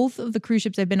like both of the cruise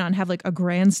ships I've been on have like a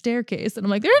grand staircase. And I'm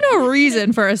like, there's no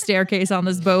reason for a staircase on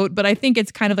this boat, but I think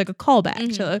it's kind of like a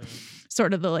callback to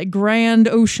sort of the like grand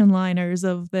ocean liners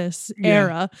of this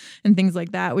era and things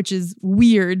like that, which is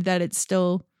weird that it's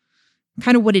still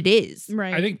kind of what it is.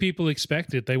 Right. I think people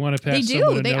expect it. They want to pass. They do.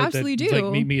 someone a They note absolutely that, do.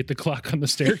 Like, meet me at the clock on the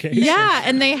staircase. Yeah,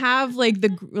 and they have like the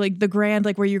grand,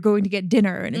 like where you're going to get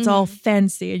dinner, and it's all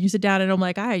fancy, and you sit down, and I'm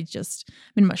like, I'm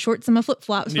in my shorts and my flip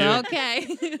flops, Yeah. but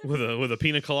okay. with a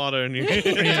pina colada in your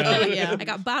Oh, yeah. I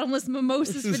got bottomless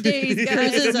mimosas for days, guys.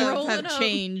 Cruises I'm rolling have up.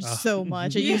 changed so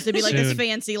much. It used to be like this Soon.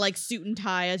 fancy like suit and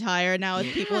tie attire. Now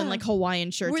it's people in like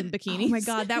Hawaiian shirts and bikinis. Oh my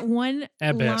god, that one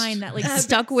At best. line that like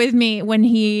stuck with me when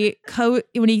he's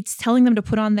telling them to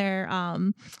put on their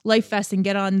life vest and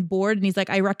get on board, and he's like,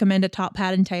 I recommend a top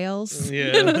hat and tails.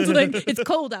 Yeah. And I was like, it's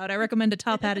cold out. I recommend a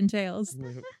top hat and tails.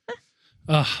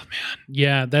 Oh man,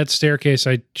 yeah, that staircase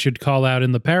I should call out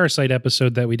in the Parasite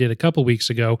episode that we did a couple weeks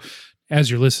ago. As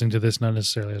you're listening to this, not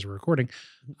necessarily as we're recording,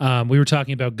 we were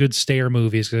talking about good stair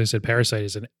movies, because I said Parasite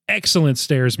is an excellent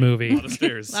stairs A movie. lot of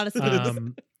stairs. A lot of stuff.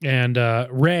 And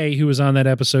Ray, who was on that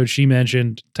episode, she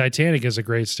mentioned Titanic is a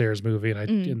great stairs movie,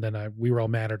 and then we were all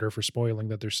mad at her for spoiling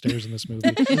that there's stairs in this movie.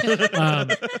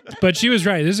 But she was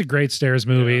right. This is a great stairs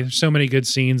movie. Yeah. There's so many good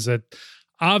scenes that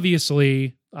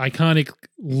obviously,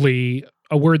 iconically,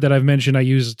 a word that I've mentioned I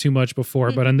used too much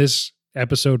before, but on this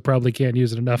episode probably can't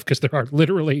use it enough because there are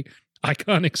literally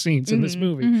iconic scenes in this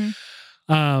movie.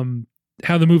 Mhm.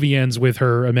 How the movie ends with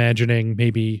her imagining,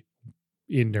 maybe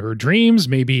in her dreams,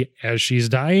 maybe as she's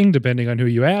dying, depending on who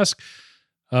you ask,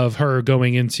 of her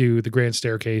going into the grand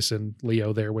staircase and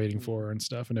Leo there waiting for her and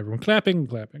stuff, and everyone clapping.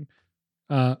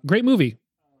 Great movie.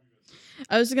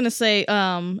 I was gonna say,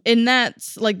 in that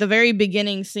like the very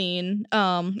beginning scene,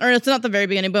 or it's not the very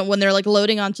beginning, but when they're like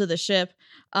loading onto the ship,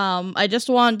 I just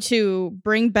want to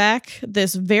bring back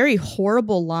this very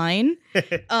horrible line,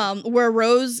 where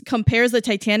Rose compares the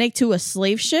Titanic to a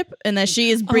slave ship, and that she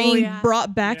is being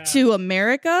brought back to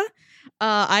America.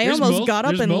 I almost got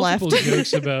up and left. There's multiple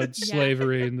jokes about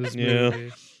slavery in this Yeah.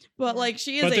 movie. But like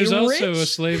she is But there's a also rich, a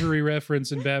slavery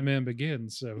reference in Batman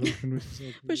Begins. So who can we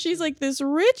say? but she's like this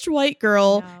rich white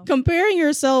girl No. comparing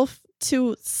herself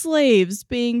to slaves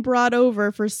being brought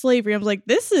over for slavery. I'm like,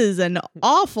 this is an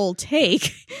awful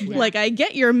take. Yeah. Like, I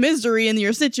get your misery and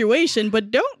your situation,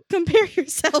 but don't compare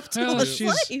yourself to Well, a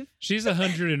slave. She's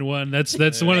 101.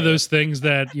 That's one of those things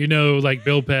that, you know, like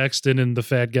Bill Paxton and the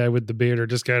fat guy with the beard are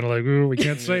just kind of like, ooh, we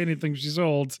can't say anything. She's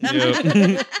old.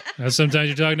 Yeah. Sometimes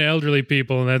you're talking to elderly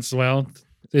people, and that's, well,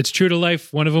 it's true to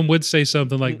life. One of them would say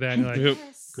something like that. You're like, Yep.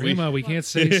 Grandma, we can't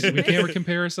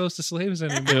compare ourselves to slaves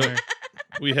anymore.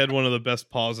 We had one of the best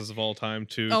pauses of all time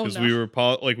too, Oh, because no. we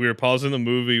were pausing the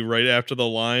movie right after the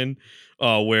line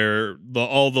where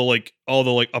all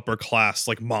the upper class,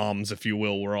 like moms, if you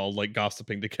will, were all like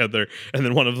gossiping together, and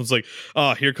then one of them's like,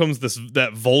 here comes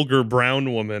that vulgar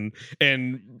brown woman,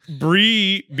 and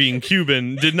Bree, being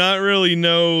Cuban, did not really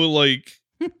know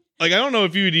I don't know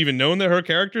if you had even known that her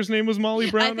character's name was Molly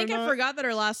Brown. I think or I not. forgot that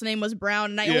her last name was Brown,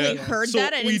 and I Yeah. only heard So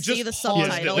that. I we didn't see just the paused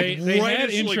it, subtitle. They right had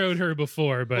as, introed her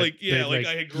before, but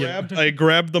I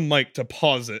grabbed the mic to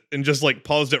pause it and just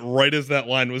paused it right as that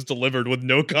line was delivered with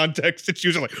no context, and she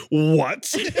was like,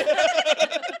 "What?"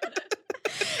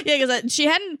 Yeah, because she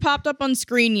hadn't popped up on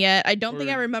screen yet. I don't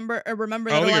think I remember that her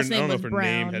last name was her Brown.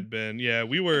 name had been. Yeah,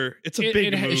 we were. It's a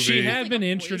big movie. She had Like been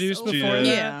a introduced voiceover. before that.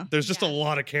 Yeah. There's just a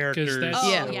lot of characters. that's-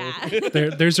 Oh, Yeah. yeah.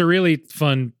 There's a really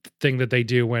fun thing that they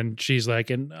do when she's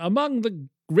like, and among the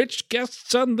rich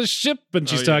guests on the ship, and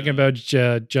she's talking about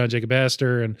John Jacob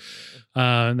Astor, and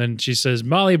then she says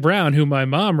Molly Brown, who my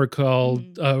mom would call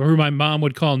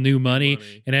New Money,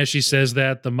 and as she says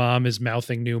that, the mom is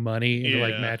mouthing New Money, and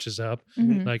it matches up.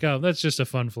 Mhm. Like, oh, that's just a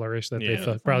fun flourish that they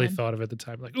probably Fun. thought of at the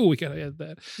time. Like, oh, we gotta add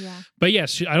that. Yeah. But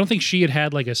yes, I don't think she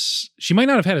had she might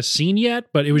not have had a scene yet,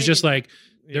 but it was Maybe just not. like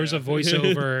there was a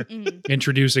voiceover Mhm.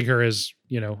 introducing her as,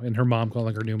 and her mom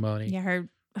calling her New Money. Yeah, her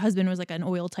husband was like an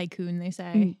oil tycoon, they say.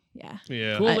 Mm. Yeah.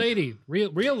 Yeah. Cool lady,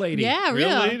 real lady. Yeah, Real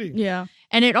real. lady. Yeah.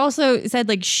 And it also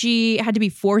said she had to be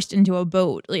forced into a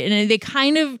boat. And they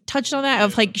kind of touched on that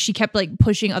of she kept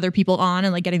pushing other people on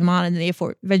and getting them on, and they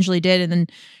eventually did. And then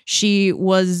she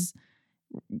was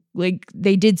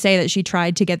they did say that she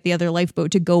tried to get the other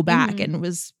lifeboat to go back Mhm. and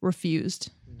was refused.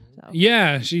 So.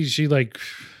 Yeah, she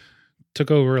took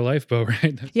over a lifeboat,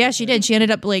 right? Yeah, she did. She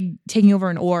ended up taking over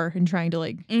an oar and trying to do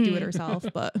it Mhm. herself.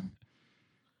 But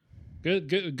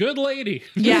Good lady.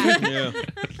 yeah. Yeah.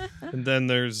 And then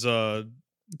there's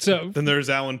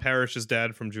Alan Parrish's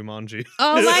dad from Jumanji.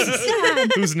 Oh my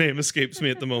God. Whose name escapes me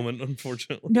at the moment,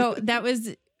 unfortunately. No, that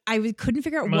was couldn't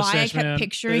figure out why I Mustache kept man.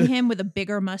 picturing him with a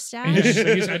bigger mustache.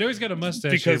 I know he's got a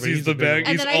mustache Because here, but he's the big one. bag- And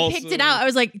He's then I picked also- it out. I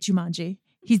was like, Jumanji.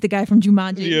 He's the guy from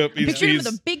Jumanji. Yep, I pictured him with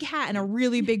he's- a big hat and a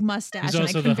really big mustache. He's and I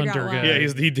also couldn't the figure out hunter why.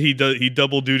 guy. Yeah, he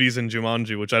double duties in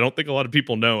Jumanji, which I don't think a lot of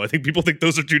people know. I think people think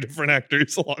those are two different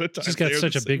actors a lot of times. He's got They are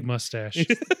such the a big same. mustache.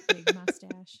 Big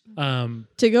mustache.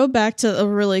 To go back to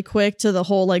really quick to the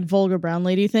whole vulgar brown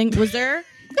lady thing, was there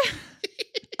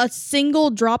a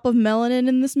single drop of melanin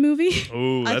in this movie?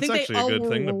 Oh, I that's think they actually a all good were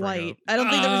thing to bring white. up. I don't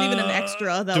think there was even an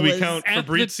extra that Do we was. count At the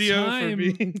Fabrizio time- for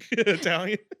being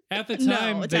Italian? At the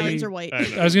time, No, Italians are white. I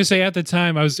know. I was gonna say at the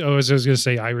time, I was going to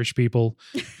say Irish people,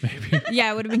 maybe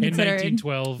Yeah, it would have been in considered.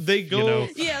 1912. They go-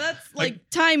 Yeah, that's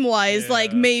time wise, Yeah.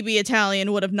 maybe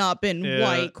Italian would have not been Yeah.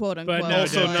 white, quote unquote. but no,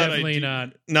 Also not definitely ide-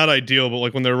 not. Not ideal,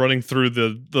 but when they're running through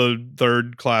the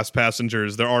third class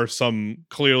passengers, there are some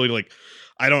clearly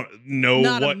I don't know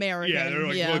Not what. American, Yeah,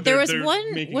 they're yeah. well, There was they're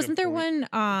one. making a Wasn't there point.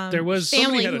 one? There was- family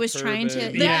somebody had who a was trying to.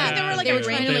 turban. Yeah, they were they were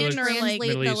trying they to was translate the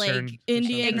Middle Eastern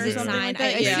Indian or something. something Yeah. like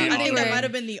that. I Yeah, assumed I they think that were- might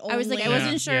have been the only. I was like, I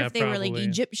wasn't sure Yeah, if they were probably.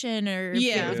 Egyptian or if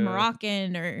Yeah. it was Yeah.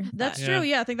 Moroccan or. That's Yeah. true.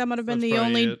 Yeah, I think that might have been That's the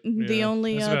probably only it. the Yeah.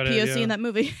 only That's about it, POC yeah. in that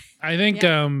movie. I think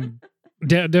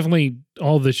definitely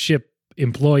all the ship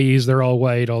employees, they're all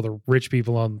white. All the rich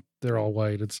people they're all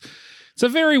white. It's a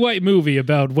very white movie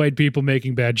about white people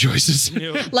making bad choices.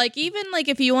 Yeah. Even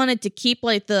if you wanted to keep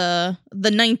the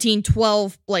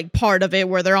 1912 part of it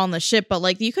where they're on the ship,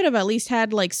 but you could have at least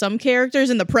had some characters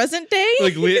in the present day.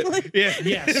 Yeah.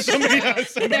 Yes.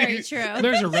 Very true.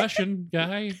 There's a Russian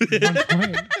guy. at one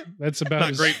point. That's about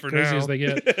Not as great for crazy now. as they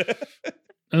get.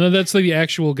 And then that's the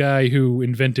actual guy who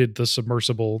invented the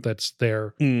submersible that's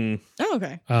there Hmm. Oh,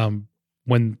 okay.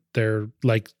 when they're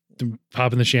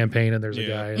popping the champagne and there's a Yeah.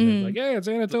 guy and they're Mhm. like, yeah, it's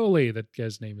Anatoly. That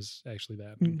guy's name is actually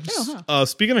that. Oh, huh.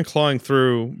 Speaking of clawing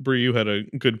through, Brie, you had a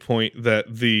good point that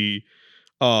the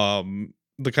kind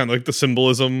of the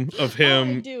symbolism of Oh, I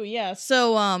him. do, yeah.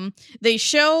 So they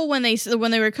show when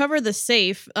they recover the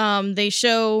safe, they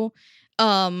show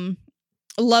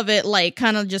Lovett like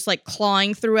kind of just like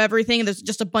clawing through everything. There's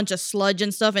just a bunch of sludge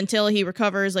and stuff until he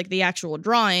recovers like the actual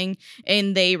drawing,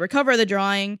 and they recover the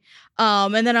drawing.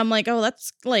 And then I'm like, oh,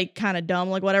 that's like kind of dumb,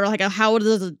 like whatever. Like, how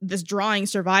does this drawing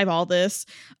survive all this?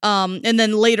 And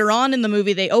then later on in the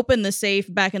movie, they open the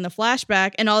safe back in the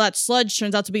flashback, and all that sludge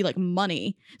turns out to be like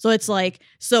money. So it's like,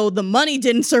 so the money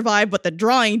didn't survive, but the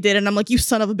drawing did. And I'm like, you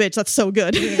son of a bitch, that's so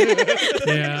good.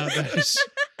 Yeah,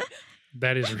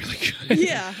 that is really good.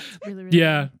 Yeah. Really, really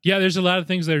Yeah. There's a lot of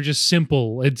things that are just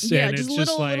simple. It's Yeah, and just it's little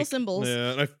just like little symbols.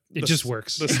 Yeah, and it just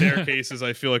works. The staircases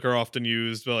I feel like are often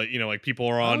used, but like, like people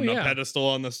are on Oh, a yeah. pedestal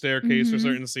on the staircase for Mhm.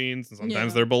 certain scenes, and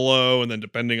sometimes Yeah. they're below, and then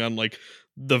depending on like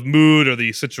the mood or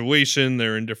the situation,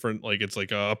 they're in different. Like it's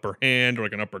like a upper hand or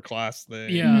like an upper class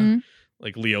thing. Yeah. Mhm.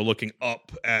 Like Leo looking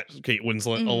up at Kate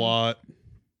Winslet a Mhm. lot.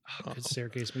 Good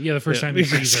staircase. But yeah, the first Yeah, time he the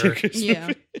sees her, staircase Yeah.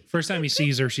 movie. first time he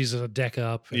sees her, she's a deck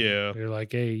up. And Yeah. You're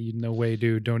like, hey, no way,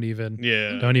 dude. Don't even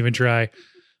try.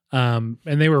 And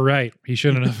they were right. He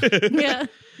shouldn't have. Yeah.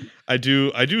 I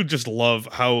do just love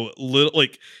how little,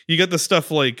 like, you get the stuff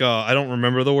like I don't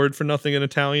remember the word for nothing in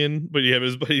Italian, but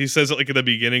but he says it like at the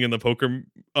beginning in the poker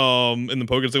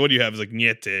it's like, what do you have? It's like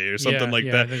niente or something Yeah, like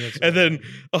yeah, I that. think that's And then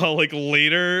like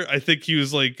later I think he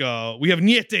was like we have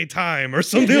niente time or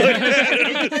something like that.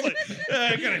 And I'm just like, I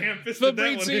kind of ham-fisted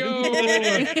that Fabrizio.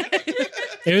 one.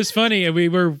 It was funny.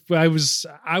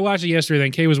 I watched it yesterday,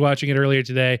 then Kay was watching it earlier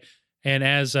today. And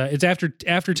as it's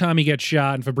after Tommy gets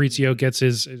shot and Fabrizio gets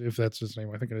his, if that's his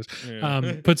name, I think it is,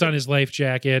 Yeah. puts on his life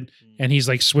jacket and he's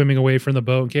like swimming away from the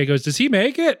boat. And Kay goes, "Does he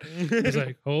make it?" He's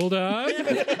like, "Hold on."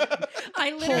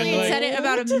 I literally Like- said it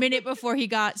about a minute before he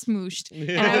got smooshed.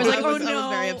 Yeah. And I was like, I oh was no.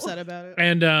 very upset about it.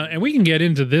 And we can get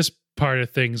into this part of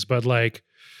things, but like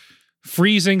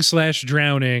freezing /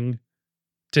 drowning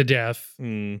to death.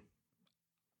 Hmm.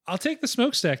 I'll take the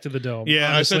smokestack to the dome.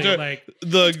 Yeah, honestly. I said like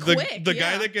the quick, guy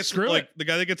yeah. that gets Screw like it. the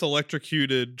guy that gets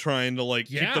electrocuted trying to like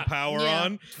keep Yeah. the power Yeah.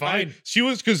 on. Fine. She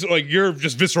was, because like your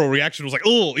just visceral reaction was like,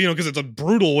 oh, because it's a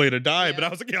brutal way to die. Yeah. But I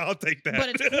was like, yeah, I'll take that. But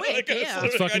it's quick, Like, I was yeah. like,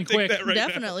 It's fucking I'd take quick. that right now.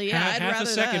 Definitely, yeah. I'd half rather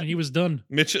a second that. and he was done.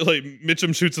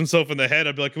 Mitchum shoots himself in the head.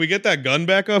 I'd be like, can we get that gun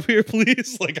back up here,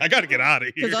 please? Like, I gotta get out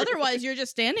of here. Because otherwise, you're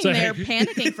just standing So- there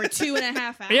panicking for 2.5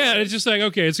 hours. Yeah, it's just like,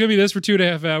 okay, it's gonna be this for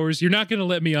 2.5 hours. You're not gonna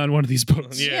let me on one of these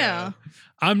boats. Yeah.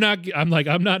 I'm not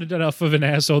enough of an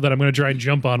asshole that I'm gonna try and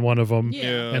jump on one of them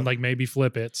Yeah. and like maybe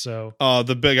flip it. So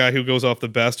The big guy who goes off the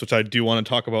best, which I do want to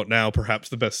talk about now, perhaps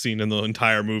the best scene in the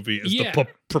entire movie, is Yeah. the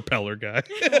propeller guy.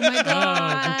 Oh my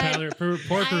god. propeller, poor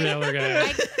propeller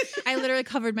guy. I literally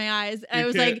covered my eyes.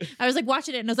 And You I was like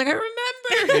watching it and I was like, I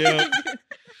remember. Yeah.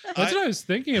 That's what I was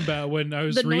thinking about when I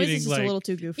was The noise reading. is just Like, a little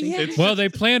too goofy. Yeah. well, they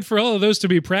planned for all of those to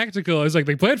be practical. I was like,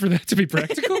 they planned for that to be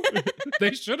practical.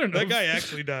 They shouldn't have. That guy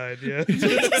actually died, yeah.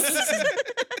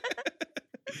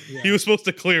 He was supposed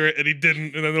to clear it and he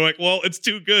didn't. And then they're like, well, it's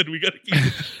too good. We got to keep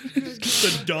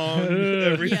the dong.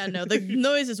 Everything. Yeah, no, the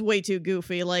noise is way too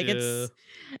goofy. Like Yeah.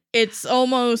 it's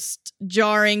almost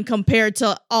jarring compared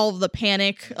to all of the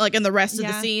panic, like in the rest of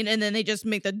the Yeah. scene, and then they just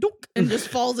make the dunk and just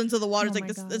falls into the water. Oh It's like my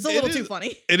this. God. It's a It little is- too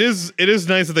funny. It is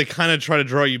nice that they kind of try to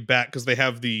draw you back because they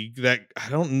have that I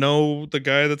don't know, the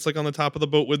guy that's like on the top of the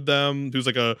boat with them who's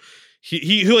like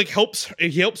he like helps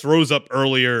Rose up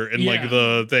earlier in Yeah. like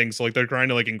the thing, so like they're trying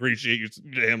to like ingratiate you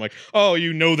to him, like, oh,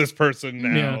 this person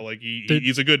now, Yeah. like The-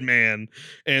 he's a good man,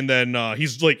 and then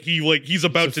he's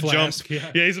about It's a to flask, jump.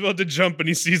 yeah. Yeah, he's about to jump and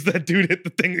he sees that dude hit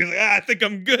the thing. He's like, I think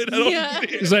I'm good. I don't Yeah.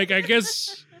 He's like, I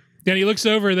guess. Then he looks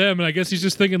over at them, and I guess he's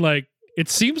just thinking, like, it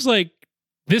seems like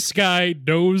this guy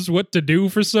knows what to do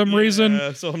for some reason.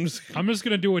 Yeah, so I'm just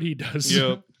gonna do what he does.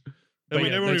 Yep. But I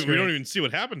mean, yeah, we that's don't great. even see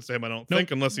what happens to him, I don't Nope.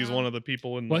 think, unless he's No. one of the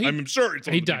people in. Well, I'm sure it's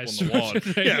one he of the dies. people in the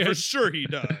log. Yeah, Yeah. for sure he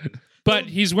dies. But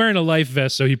he's wearing a life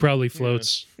vest, so he probably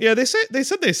floats. Yeah, they said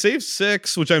they saved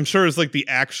 6, which I'm sure is like the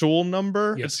actual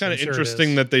number. Yes, It's kind I'm of sure it interesting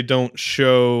is. that they don't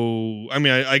show. I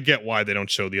mean, I get why they don't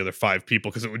show the other 5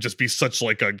 people, because it would just be such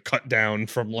like a cut down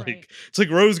from like Right. it's like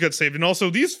Rose got saved, and also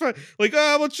these like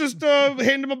let's just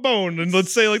hand him a bone, and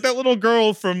let's say like that little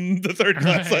girl from the third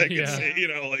class, Right, I can yeah. say,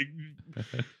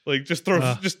 like just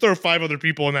throw 5 other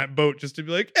people in that boat just to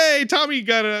be like, hey, Tommy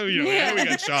got yeah, we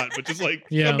got shot, but just like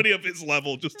Yeah. somebody of his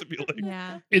level just to be like,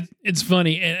 Yeah. It's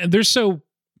funny, and there's so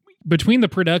between the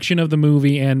production of the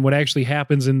movie and what actually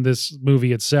happens in this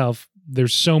movie itself,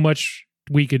 there's so much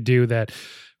we could do that.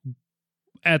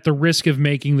 At the risk of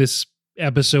making this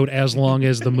episode as long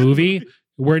as the movie,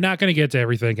 we're not going to get to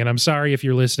everything. And I'm sorry if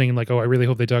you're listening and like, oh, I really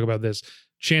hope they talk about this.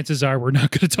 Chances are we're not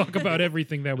going to talk about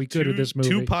everything that we could with this movie.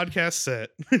 2 podcast set.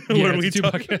 Yeah, Where it's we a 2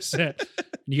 talk- podcast set.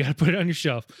 You got to put it on your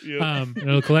shelf. Yeah. And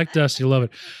it'll collect dust. You'll love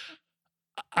it.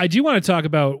 I do want to talk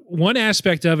about one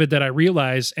aspect of it that I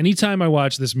realize anytime I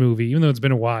watch this movie, even though it's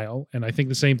been a while, and I think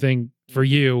the same thing for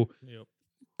you,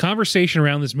 conversation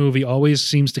around this movie always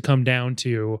seems to come down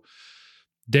to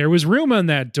there was room on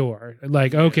that door.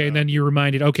 Like, okay, and then you're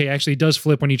reminded, okay, actually it does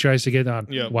flip when he tries to get on.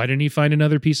 Yeah. Why didn't he find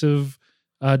another piece of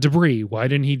debris? Why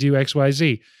didn't he do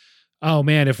XYZ? Oh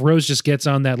man, if Rose just gets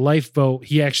on that lifeboat,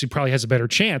 he actually probably has a better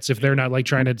chance if they're not like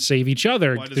trying to save each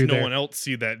other. Why does no one else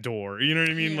see that door? You know what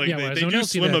I mean? Like why does they no one do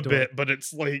else see swim that a door? bit, but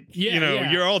it's like,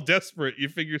 you're all desperate. You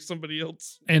figure somebody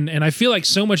else. And I feel like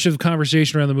so much of the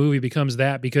conversation around the movie becomes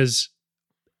that because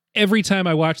every time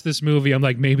I watch this movie, I'm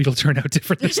like, maybe it'll turn out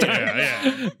different this time.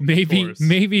 Yeah.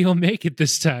 Maybe he'll make it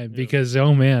this time because,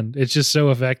 oh man, it's just so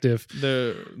effective.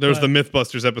 There was the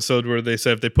Mythbusters episode where they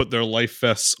said if they put their life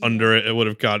vests under it, it would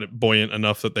have got it buoyant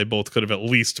enough that they both could have at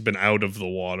least been out of the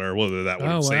water. Whether that would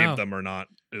have saved them or not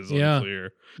is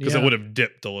unclear because it would have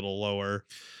dipped a little lower.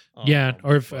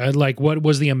 Or if what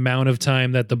was the amount of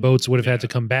time that the boats would have had to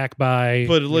come back by?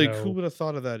 But who would have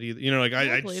thought of that either?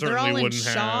 I certainly wouldn't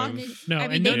have. No,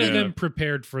 and none of them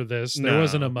prepared for this. There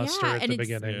wasn't a muster at the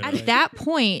beginning. At that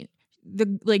point,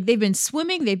 they've been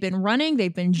swimming, they've been running,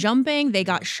 they've been jumping, they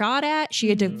got shot at. She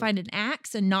had to find an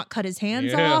axe and not cut his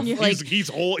hands off. Yeah. Like he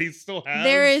still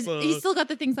has. He's still got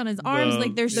the things on his arms.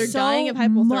 Like they're so dying of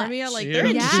hypothermia. much. Like they're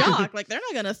in shock. Like they're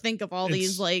not gonna think of all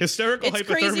these like hysterical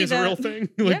hypothermia is a real thing.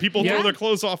 Like people throw their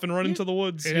clothes off and run into the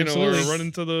woods, or run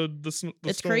into the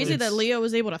It's storm. crazy that Leo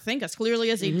was able to think as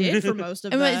clearly as he did for most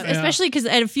of that. Especially because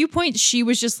at a few points she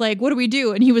was just like, "What do we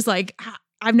do?" And he was like,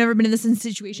 "I've never been in this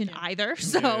situation either."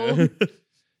 So.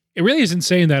 It really is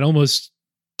insane that almost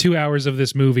 2 hours of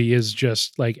this movie is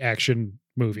just like action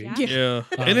movie. Yeah.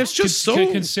 And it's just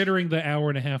considering the hour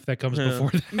and a half that comes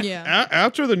before that. Yeah.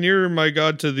 After the Near My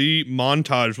God to Thee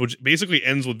montage, which basically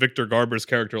ends with Victor Garber's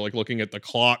character like looking at the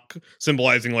clock,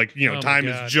 symbolizing like, time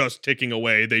is just ticking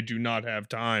away. They do not have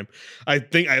time. I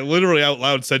think I literally out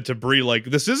loud said to Brie, like,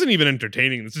 this isn't even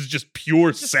entertaining. This is just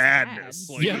pure sadness.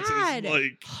 Sad.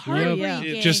 Like, sad.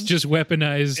 Like just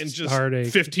weaponized and just heartache.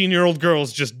 15-year-old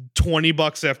girls just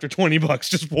 $20 after $20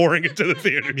 just pouring into the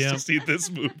theaters to see this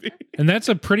movie. And that's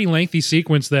a pretty lengthy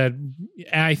sequence that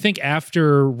I think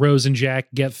after Rose and Jack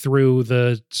get through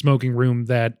the smoking room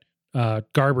that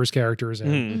Garber's character is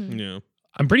in. Yeah.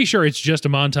 I'm pretty sure it's just a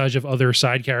montage of other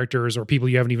side characters or people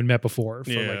you haven't even met before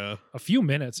for like a few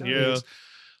minutes at least.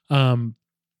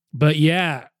 But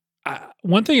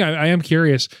one thing I am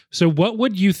curious. So what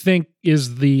would you think is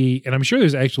and I'm sure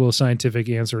there's actually a scientific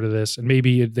answer to this, and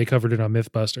maybe they covered it on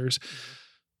Mythbusters.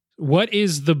 What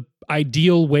is the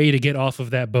ideal way to get off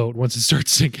of that boat once it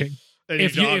starts sinking? And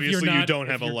if you don't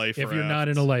have a life raft. If you're not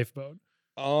in a lifeboat.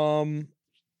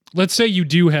 Let's say you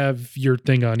do have your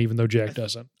thing on, even though Jack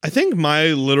doesn't. I think my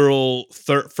literal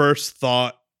first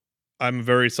thought, I'm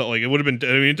very it would have been.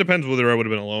 I mean, it depends whether I would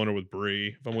have been alone or with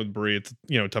Brie. If I'm with Brie, it's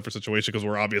a tougher situation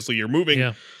because you're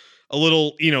moving a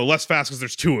little less fast because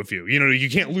there's two of you. You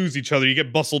can't lose each other. You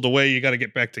get bustled away. You got to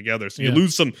get back together. So you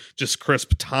lose some just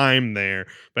crisp time there.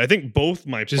 But I think both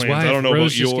my plans. I don't know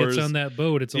Rose about yours. Just gets on that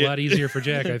boat. It's a lot easier for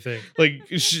Jack. I think.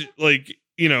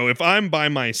 If I'm by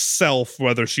myself,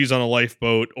 whether she's on a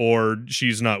lifeboat or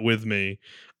she's not with me,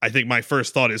 I think my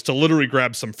first thought is to literally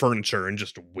grab some furniture and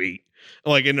just wait.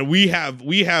 And we have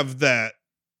that.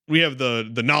 We have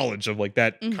the knowledge of like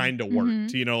that kind of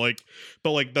worked,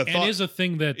 but like the thought is a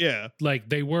thing that like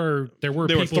there were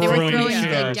people throwing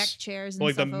deck chairs and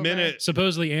like stuff the minute over.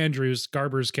 Supposedly Andrews,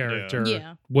 Garber's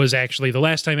character, was actually the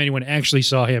last time anyone actually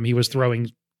saw him, he was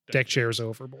throwing deck chairs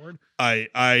overboard.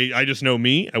 I just know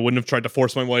me. I wouldn't have tried to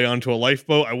force my way onto a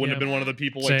lifeboat. I wouldn't have been one of the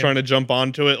people trying to jump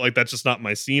onto it. Like that's just not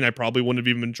my scene. I probably wouldn't have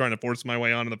even been trying to force my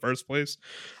way on in the first place.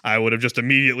 I would have just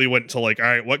immediately went to like, all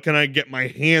right, what can I get my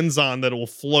hands on that will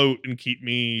float and keep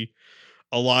me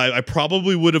alive? I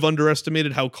probably would have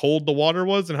underestimated how cold the water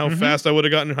was and how fast I would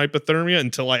have gotten hypothermia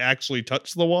until I actually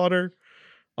touched the water.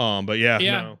 But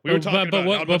no. We were talking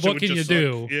about what can you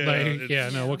do?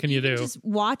 What can you do? Just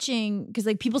watching, because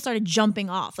like people started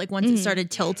jumping off, like once it started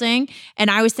tilting,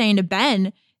 and I was saying to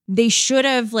Ben, they should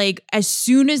have like as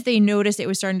soon as they noticed it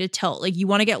was starting to tilt, like you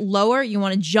want to get lower, you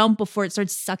want to jump before it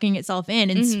starts sucking itself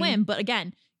in and swim. But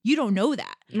again, you don't know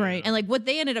that, right? And like what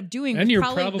they ended up doing, and was you're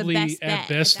probably the best at bet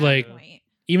best at like. Point.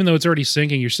 Even though it's already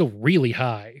sinking, you're still really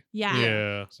high.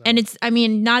 Yeah. So. And it's,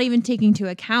 not even taking into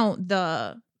account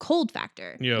the cold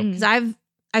factor. Yeah. Because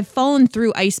I've fallen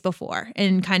through ice before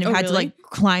and kind of had to like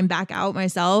climb back out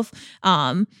myself.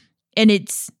 And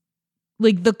it's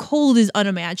like the cold is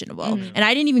unimaginable. And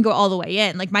I didn't even go all the way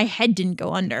in. Like my head didn't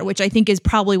go under, which I think is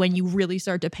probably when you really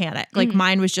start to panic. Like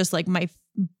mine was just like my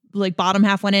like bottom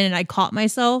half went in and I caught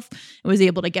myself and was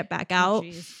able to get back out.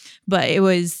 But it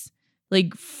was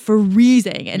like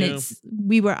freezing, and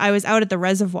I was out at the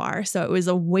reservoir, so it was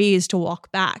a ways to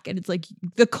walk back, and it's like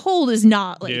the cold is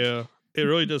not like it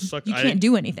really does suck. You can't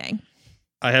do anything.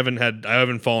 I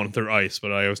haven't fallen through ice,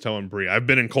 but I was telling Brie, I've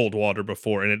been in cold water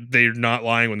before, and they're not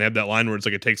lying when they have that line where it's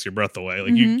like it takes your breath away.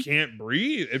 Like you can't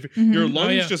breathe. If your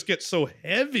lungs just get so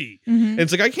heavy. And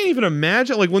it's like I can't even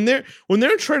imagine like when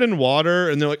they're treading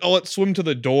water and they're like, oh, let's swim to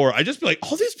the door. I just be like,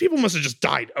 oh, these people must have just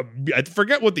died. I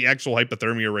forget what the actual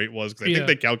hypothermia rate was, because I think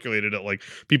they calculated it like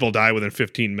people die within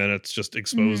 15 minutes just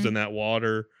exposed in that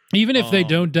water. Even if they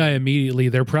don't die immediately,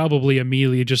 they're probably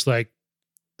immediately just like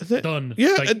done.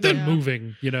 Yeah, like done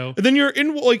moving, you know. And then you're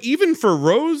in, like, even for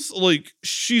Rose, like,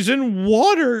 she's in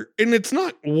water and it's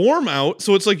not warm out,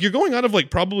 so it's like you're going out of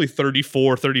like probably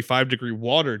 34 35 degree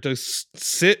water to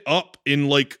sit up in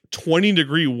like 20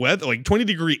 degree weather, like 20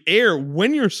 degree air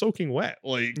when you're soaking wet.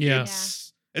 Like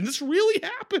and this really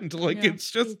happened. Like it's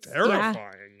just terrifying.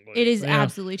 Like, it is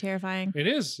absolutely terrifying. It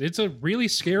is. It's a really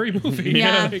scary movie.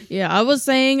 Yeah, I was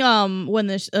saying when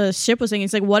the ship was saying,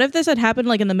 it's like, what if this had happened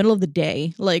like in the middle of the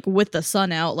day, like with the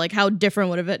sun out? Like how different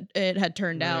would have it had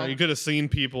turned out? You could have seen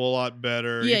people a lot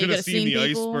better. Yeah, you could have seen the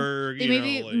people. iceberg.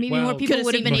 Maybe more people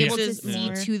would have been able to see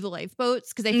to the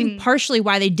lifeboats, because I think partially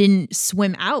why they didn't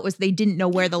swim out was they didn't know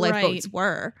where the lifeboats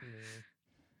were.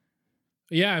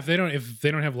 Yeah, if they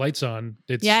don't have lights on,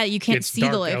 it's you can't see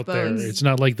the lifeboats. It's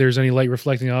not like there's any light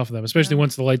reflecting off of them, especially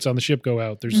once the lights on the ship go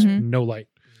out. There's no light.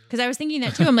 Because I was thinking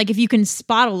that too. I'm like, if you can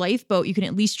spot a lifeboat, you can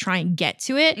at least try and get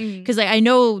to it. Because like, I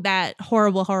know that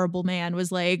horrible man was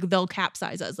like, they'll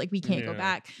capsize us, like we can't go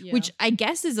back, which I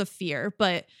guess is a fear.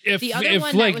 But if the other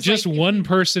one like was just like, one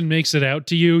person makes it out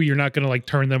to you, you're not going to like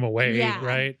turn them away,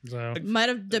 right? So it might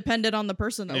have depended on the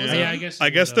person that was. I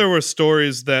guess there were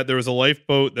stories that there was a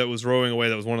lifeboat that was rowing away.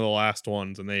 That was one of the last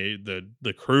ones, and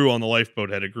the crew on the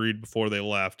lifeboat had agreed before they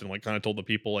left, and like kind of told the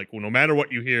people like, well, no matter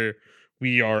what you hear,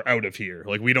 we are out of here.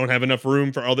 Like, we don't have enough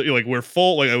room for other, like, we're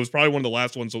full. Like, it was probably one of the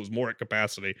last ones, so it was more at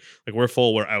capacity. Like, we're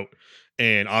full, we're out.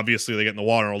 And obviously they get in the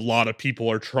water. A lot of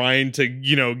people are trying to,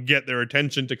 you know, get their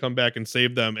attention to come back and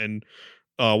save them. And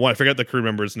I forget the crew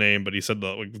member's name, but he said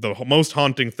the most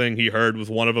haunting thing he heard was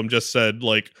one of them just said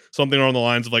like something along the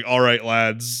lines of like, all right,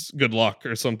 lads, good luck,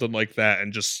 or something like that.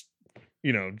 And just,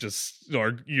 just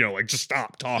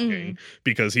stop talking,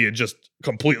 because he had just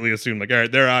completely assumed like, all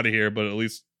right, they're out of here, but at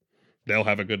least they'll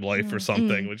have a good life or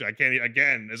something, which I can't,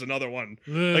 again, is another one.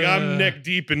 Like, I'm neck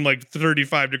deep in like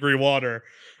 35 degree water.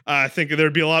 I think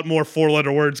there'd be a lot more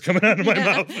 4-letter words coming out of my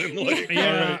mouth. Than like, all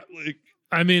right, like,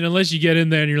 I mean, unless you get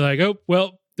in there and you're like, oh,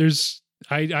 well,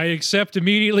 I accept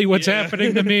immediately what's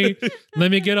happening to me. Let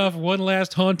me get off one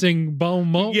last haunting bon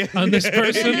mot on this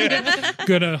person.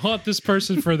 Gonna haunt this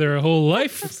person for their whole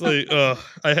life. It's like,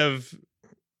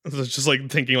 it's just like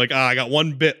thinking like, I got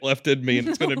one bit left in me and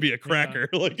it's going to be a cracker.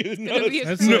 Like, there's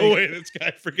no way this guy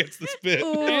forgets this bit.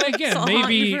 And again,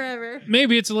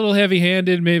 maybe it's a little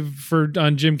heavy-handed, maybe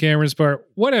on Jim Cameron's part.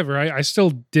 Whatever. I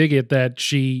still dig it that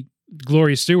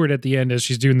Gloria Stewart at the end, as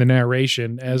she's doing the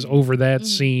narration, as over that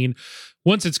scene,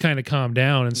 once it's kind of calmed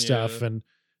down and stuff, and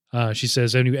she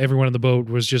says everyone on the boat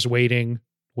was just waiting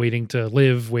to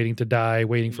live, waiting to die,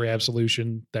 waiting for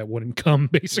absolution that wouldn't come,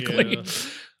 basically.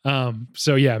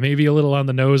 So yeah, maybe a little on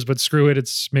the nose, but screw it.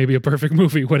 It's maybe a perfect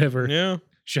movie, whatever. Yeah.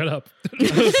 Shut up.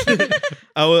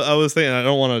 I was thinking,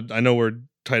 I know we're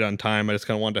tight on time. I just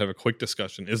kind of wanted to have a quick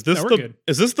discussion. Is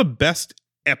this the best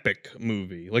epic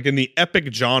movie? Like, in the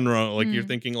epic genre, like you're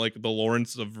thinking like the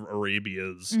Lawrence of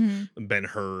Arabia's,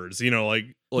 Ben-Hur's, like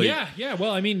yeah.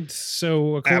 Well, I mean,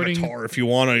 so according Avatar, if you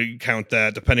want to count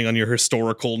that, depending on your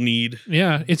historical need.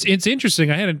 Yeah, it's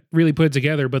interesting. I hadn't really put it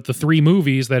together, but the 3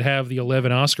 movies that have the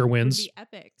 11 Oscar wins: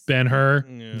 Ben-Hur,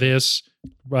 this,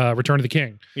 Return of the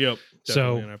King. Yep.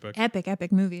 So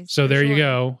epic movies. So there you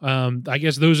go. I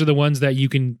guess those are the ones that you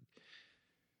can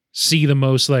see the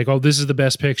most, like, oh, this is the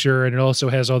best picture, and it also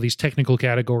has all these technical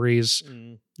categories.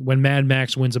 When Mad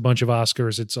Max wins a bunch of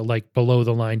Oscars, it's like below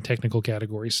the line technical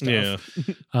category stuff.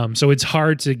 Yeah. So it's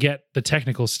hard to get the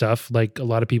technical stuff, like a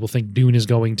lot of people think Dune is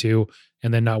going to,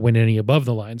 and then not win any above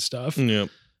the line stuff. Yep.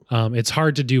 It's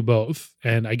hard to do both,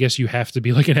 and I guess you have to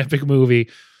be like an epic movie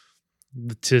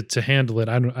to handle it.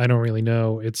 I don't really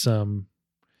know. It's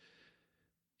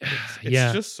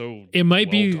just so it might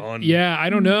be done. Yeah, I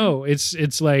don't know.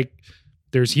 It's like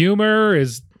there's humor,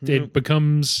 it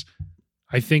becomes,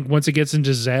 I think once it gets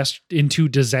into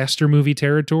disaster movie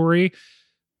territory,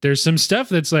 there's some stuff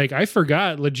that's like, I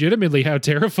forgot legitimately how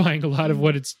terrifying a lot of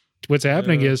what's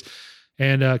happening is.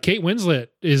 And Kate Winslet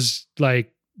is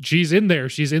like, she's in there,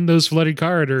 she's in those flooded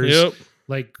corridors. Yep.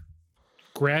 like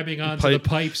grabbing onto the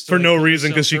pipes to, for like, no pull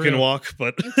reason because herself she can through. walk,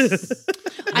 but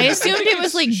I assumed it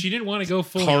was like she didn't want to go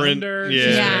full current. under. Yeah.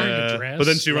 She's wearing a dress, But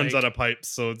then she runs like- out of pipes,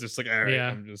 so it's just like, all right, Yeah.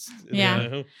 I'm just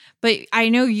Yeah. But I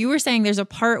know you were saying there's a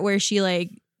part where she like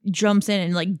jumps in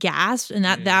and like gasps, and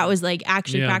that was like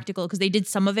actually Yeah. practical because they did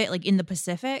some of it like in the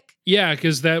Pacific. Yeah,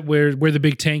 because that where the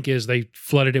big tank is, they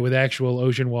flooded it with actual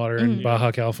ocean water in Mhm.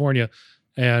 Baja California,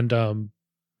 and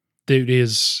it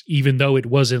is, even though it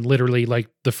wasn't literally like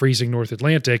the freezing North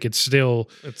Atlantic, it's still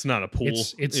It's not a pool.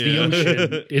 it's the Yeah.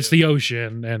 ocean. It's the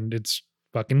ocean, and it's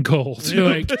fucking cold.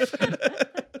 Like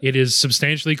it is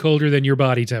substantially colder than your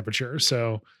body temperature.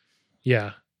 So,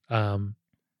 yeah,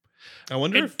 I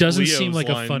wonder if it doesn't Leo's seem like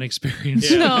a line- fun experience.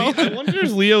 Yeah. No. I wonder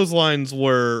if Leo's lines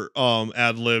were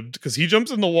ad-libbed because he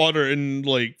jumps in the water and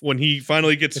like when he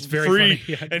finally gets It's very free funny.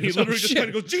 Yeah, and he goes, "Oh, literally just shit."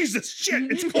 kind of goes, Jesus,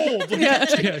 shit, it's cold. Like,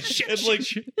 Yeah, shit, And, like,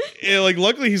 shit. yeah, like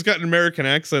luckily he's got an American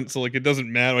accent, so like it doesn't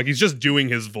matter. Like he's just doing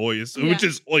his voice, which Yeah.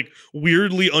 is like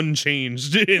weirdly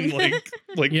unchanged in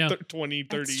like Yeah. 20,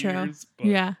 30 That's true. years. But,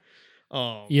 Yeah.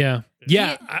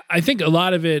 Yeah. I think a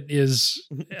lot of it is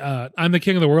I'm the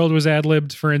King of the World was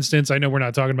ad-libbed, for instance. I know we're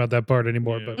not talking about that part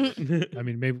anymore, but I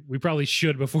mean, maybe we probably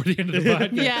should before the end of the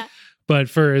podcast. Yeah. But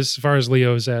for as far as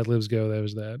Leo's ad-libs go, that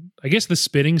was that. I guess the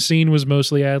spitting scene was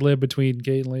mostly ad-lib between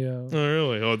Kate and Leo. Oh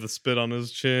really? Oh, the spit on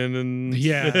his chin and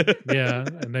Yeah. Yeah.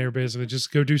 And they were basically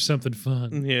just go do something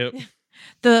fun. Yep.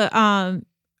 The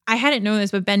I hadn't known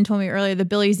this, but Ben told me earlier the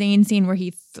Billy Zane scene where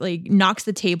he like knocks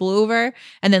the table over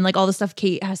and then like all the stuff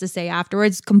Kate has to say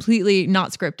afterwards, completely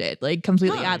not scripted, like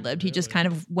completely Huh. ad-libbed. He just kind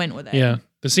of went with it. Yeah.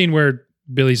 The scene where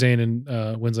Billy Zane and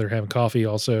Winslet are having coffee,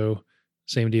 also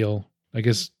same deal. I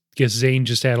guess Zane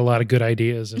just had a lot of good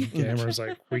ideas, and Cameron was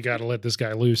like, "We got to let this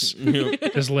guy loose.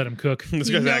 Yep. Just let him cook." This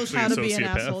He guy's knows actually how a to be an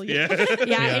sociopath. asshole, Yeah. Yeah,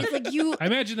 Yeah. it's like you I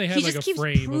imagine they had he like just a keeps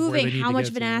frame of where proving they need how to much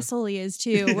get of an to. asshole he is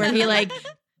too, where he like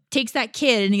takes that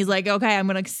kid and he's like, okay, I'm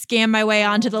gonna scam my way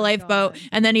onto the my lifeboat, God.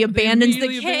 and then he abandons the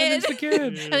Immediately abandons kid. the kid.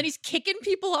 And then he's kicking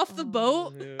people off the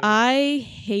boat. I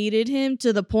hated him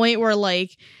to the point where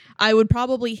like I would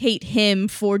probably hate him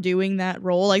for doing that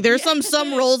role. Like there's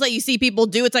some roles that you see people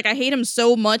do. It's like I hate him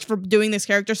so much for doing this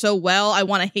character so well. I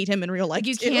want to hate him in real life. Like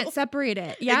you too. can't separate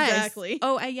it. Yes. Exactly.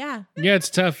 Oh, yeah. Yeah,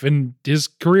 it's tough, and his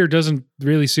career doesn't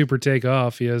really super take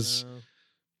off. He has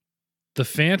the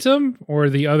Phantom, or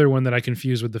the other one that I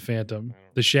confuse with the Phantom,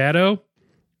 the Shadow.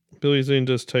 Billy Zane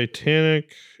does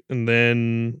Titanic, and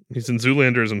then he's in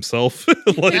Zoolander as himself.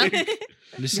 like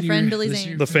Your friend Billy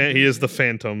Zane. he is the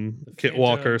Phantom, Kit Phantom.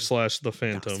 Walker / the That's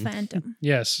Phantom. Phantom.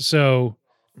 Yes, so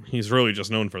He's really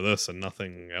just known for this and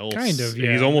nothing else. Kind of,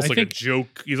 yeah. He's almost I like think- a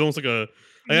joke. He's almost like a.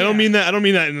 I Yeah. don't mean that in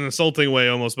an insulting way,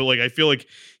 almost, but like I feel like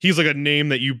he's like a name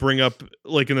that you bring up,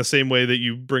 like in the same way that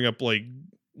you bring up like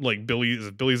Billy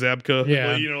Zabka.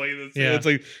 Yeah. Like, you know, like Yeah. it's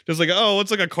like just like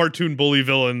it's like a cartoon bully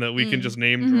villain that we can just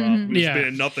name drop. Mhm. Who's Yeah. been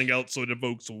in nothing else, so it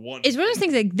evokes one. It's one of those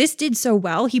things like this did so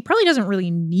well. He probably doesn't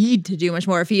really need to do much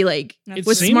more if he like it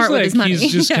was seems smart like with his money.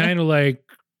 he's just Yeah. kind of like,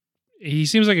 he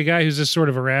seems like a guy who's just sort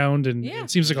of around, and Yeah.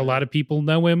 it seems like a lot of people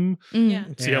know him. Yeah.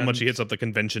 See how much he And- hits up the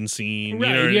convention scene. Right,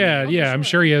 You know what I mean? yeah, Oh, yeah. for I'm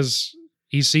sure. sure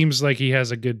he seems like he has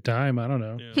a good time. I don't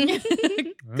know. Yeah.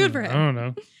 Good for I him. don't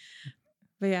know.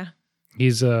 But yeah.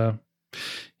 He's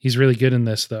really good in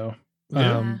this though.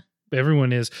 Yeah.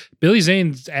 Everyone is. Billy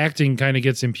Zane's acting kind of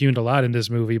gets impugned a lot in this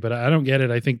movie, but I don't get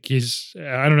it. I think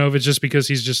I don't know if it's just because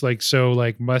he's just like so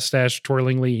like mustache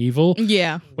twirlingly evil,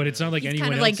 Yeah. but it's not like He's anyone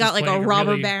kind of else like is got like a playing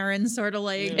robber really- baron sort of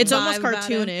like It's almost vibe about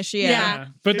him. cartoonish. Yeah. Yeah.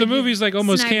 But the movie's like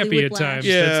almost Snidely campy at whiplash. times.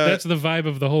 Yeah. That's the vibe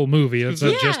of the whole movie. That's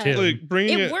not Yeah. just him. Like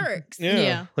bringing It works.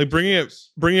 Yeah. Like bringing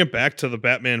it back to the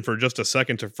Batman for just a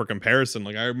second for comparison.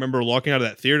 Like I remember walking out of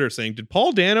that theater saying, did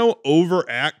Paul Dano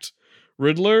overact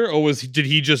Riddler, or did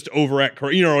he just overact,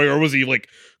 or was he like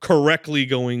correctly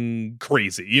going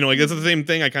crazy? You know, like that's the same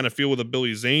thing I kind of feel with a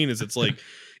Billy Zane is it's like,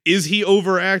 is he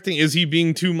overacting? Is he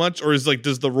being too much? Or is like,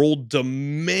 does the role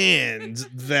demand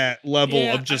that level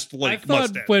Yeah, of just I like thought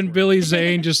mustache? when work? Billy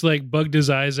Zane just like bugged his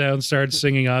eyes out and started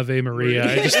singing Ave Maria,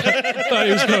 I just thought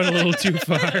he was going a little too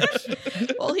far.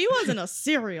 Well, he wasn't a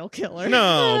serial killer.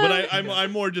 No, but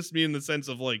I'm more just mean in the sense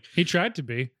of like, He tried to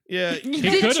be. yeah, He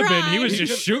did could have been. He try. was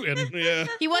just shooting. yeah.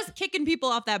 He was kicking people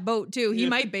off that boat too. He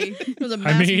might be. He was a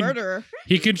mass mean- murderer.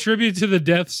 He contributed to the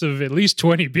deaths of at least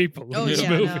 20 people in Oh, this yeah,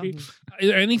 movie. Is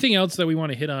there anything else that we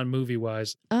want to hit on movie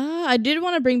wise? I did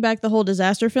want to bring back the whole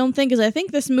disaster film thing because I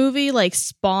think this movie like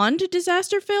spawned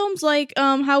disaster films like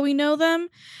how we know them.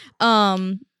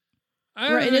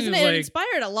 Right, isn't it? like- It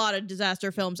inspired a lot of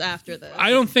disaster films after this. I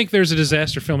don't think there's a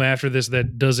disaster film after this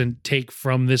that doesn't take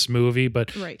from this movie,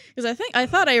 but Right, because I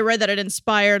thought I read that it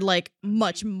inspired like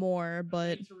much more,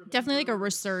 but Definitely like a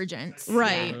resurgence.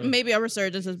 right, Yeah. maybe a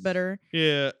resurgence is better.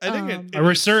 Yeah, I think Um,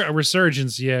 a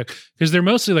resurgence, yeah, because they're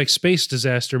mostly like space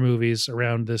disaster movies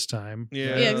around this time.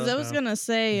 Yeah. Yeah, because I was So- gonna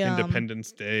say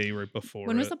Independence Day right before.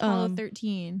 When was it. Apollo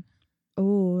 13?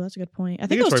 Oh, that's a good point. I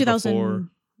think it it's was right 2000. before.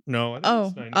 No. I think Oh,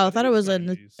 it's 90s. I thought it was in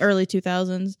the 90s. early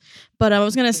 2000s. But I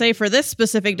was gonna say for this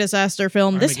specific disaster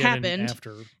film, this Armageddon happened,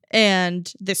 after.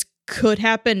 and this could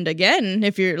happen again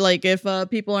if you're like if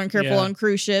people aren't careful Yeah. on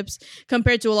cruise ships,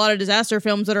 compared to a lot of disaster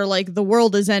films that are like the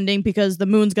world is ending because the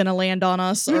moon's gonna land on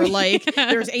us, or like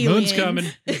there's aliens Moon's coming.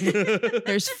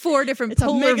 There's 4 different It's a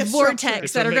polar mega structure. vortex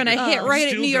It's that a are going to mega- hit Oh. right at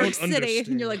Still New York don't City. understand.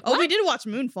 And you're like, Oh, we what? did watch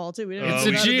Moonfall too. We didn't It's talk a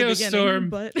about it at the geostorm. beginning,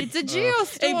 but It's a Hey,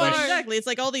 but geostorm. exactly, it's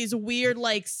like all these weird,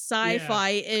 like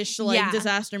sci-fi-ish, like Yeah.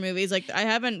 disaster movies. Like I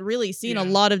haven't really seen a Yeah.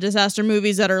 lot of disaster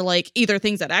movies that are like either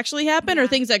things that actually happen or Yeah.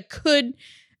 things that could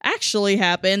actually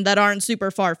happen that aren't super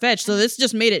far-fetched. So this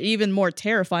just made it even more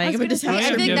terrifying of a I disaster.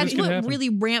 feel like Yeah, that's this can what happen. really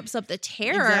ramps up the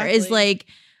terror Exactly. is like,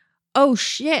 oh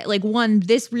shit, like one,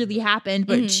 this really happened,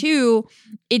 but Mhm. 2,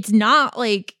 it's not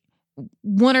like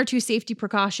 1 or 2 safety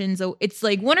precautions. It's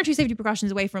like 1 or 2 safety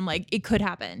precautions away from like it could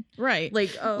happen. Right.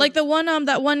 Like, Like the one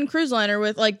that one cruise liner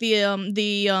with like the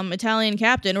Italian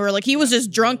captain where like he was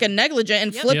just drunk and negligent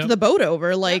and Yep. flipped Yep. the boat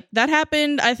over. Like that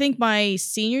happened I think my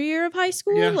senior year of high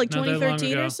school, Yeah, like not that long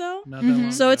 2013 ago. or so. Not that Mhm.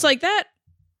 long So it's ago. like that,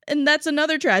 and that's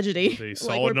another tragedy. A Like,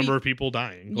 solid where number of people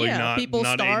dying. Like Yeah, not, people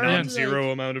not starved, a non-zero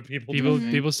amount of people. people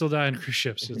dying. people still die on cruise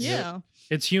ships. Yeah,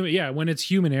 It's human. Yeah, when it's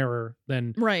human error,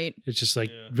 then right. it's just like,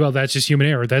 Yeah. well, that's just human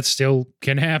error. That still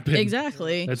can happen.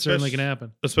 Exactly. That certainly can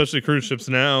happen. Especially cruise ships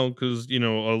now, because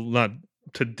not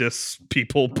to diss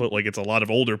people, but like it's a lot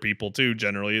of older people too.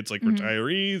 Generally, it's like Mhm.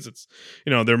 retirees. It's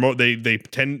they're more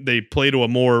they play to a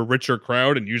more richer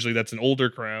crowd, and usually that's an older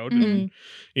crowd. Mm-hmm.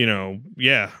 And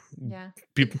yeah, yeah.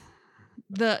 people.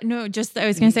 I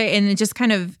was gonna say, and it just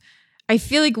kind of, I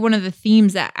feel like one of the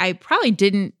themes that I probably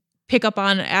didn't pick up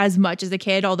on as much as a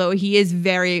kid, although he is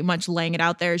very much laying it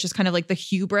out there, is just kind of like the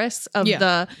hubris of Yeah.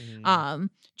 the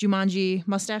Jumanji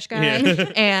mustache guy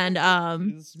Yeah.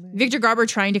 and Victor Garber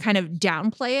trying to kind of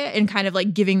downplay it and kind of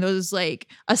like giving those like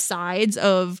asides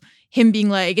of him being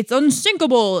like, it's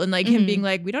unsinkable, and like him Mhm. being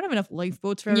like, we don't have enough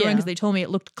lifeboats for everyone Yeah. because they told me it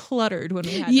looked cluttered when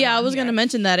we had Yeah, them I on was going to here.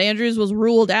 mention that Andrews was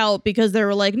ruled out because they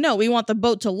were like, no, we want the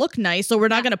boat to look nice, so we're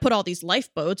not Yeah. going to put all these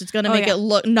lifeboats. It's going to Oh, make yeah.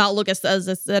 it not look as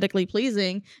aesthetically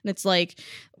pleasing. And it's like,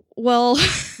 well,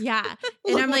 Yeah.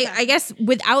 And Look I'm what like, I guess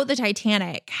without the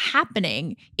Titanic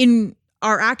happening in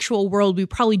our actual world, we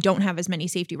probably don't have as many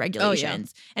safety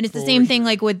regulations. And it's the For same thing sure.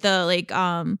 like with the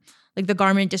like the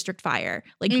Garment District fire.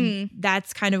 Like Mm.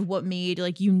 that's kind of what made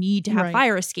like you need to have Right.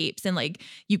 fire escapes, and like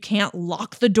you can't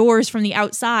lock the doors from the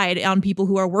outside on people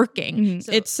who are working. Mhm.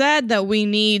 So It's sad that we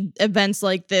need events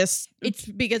like this. It's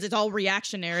because it's all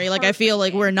reactionary. Like I feel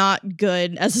like heartbreaking. we're not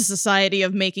good as a society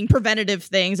of making preventative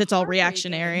things. It's all Heartbreaking.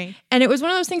 reactionary. and it was one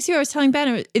of those things too. I was telling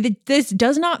Ben, this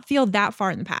does not feel that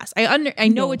far in the past. I know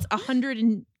No. it's 100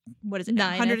 and what is it?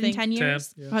 9, I 110 think.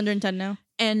 years. 110 now.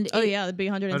 And Oh it- yeah, it'd be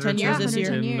 110 years this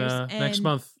 110 year. years. Next And-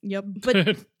 month. Yep.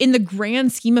 But in the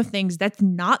grand scheme of things, that's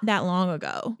not that long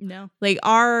ago. No. Like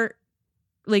our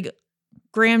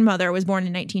grandmother was born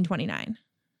in 1929.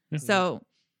 Yeah. So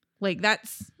like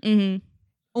that's Mm-hmm.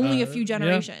 only a yeah. few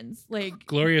generations. Like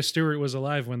Gloria Stewart was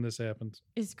alive when this happened.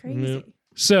 it's crazy.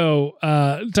 So,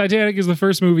 Titanic is the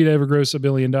first movie to ever gross $1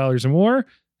 billion or more,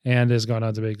 and has gone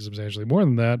on to make substantially more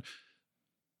than that.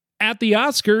 At the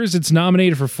Oscars, it's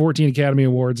nominated for 14 Academy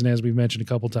Awards, and as we've mentioned a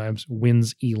couple times,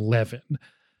 wins 11.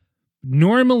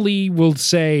 Normally, we'll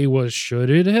say, should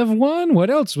it have won? What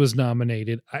else was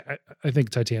nominated? I think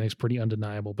Titanic's pretty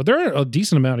undeniable, but there are a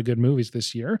decent amount of good movies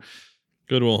this year.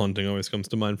 Good Will Hunting always comes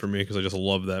to mind for me because I just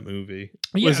love that movie.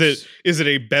 Yes. Is it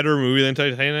a better movie than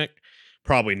Titanic?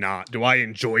 Probably not. Do I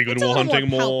enjoy Good It's a Will little Hunting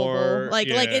more more? palpable. Like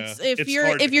Yeah. it's if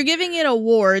hard you're giving it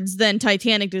awards, then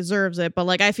Titanic deserves it. But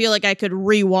like I feel like I could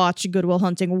rewatch Good Will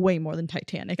Hunting way more than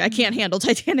Titanic. I can't handle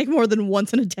Titanic more than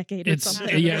once in a decade. Or It's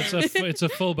something. it's a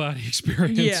full body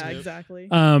experience. Yeah, exactly.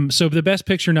 So the best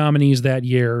picture nominees that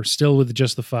year, still with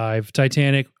just the 5.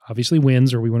 Titanic obviously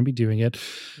wins, or we wouldn't be doing it.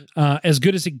 As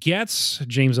Good as It Gets,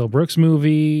 James L. Brooks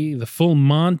movie, The Full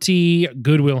Monty,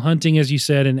 Good Will Hunting, as you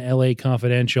said, and L.A.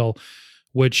 Confidential,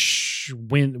 which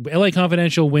L.A.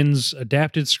 Confidential wins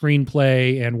adapted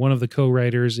screenplay, and one of the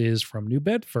co-writers is from New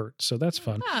Bedford, so that's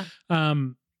fun. Ah,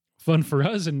 Fun for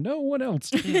us and no one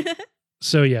else.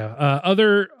 So yeah,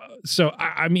 other So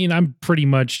I mean, I'm pretty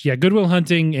much Good Will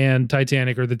Hunting and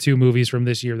Titanic are the two movies from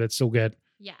this year that still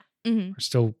Yeah. Mhm. are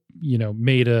still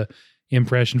made a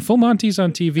impression. Full Monty's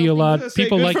on TV a lot.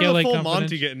 People good like for the LA Full Confidential.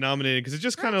 Monty getting nominated because it's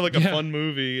just kind of like a Yeah. fun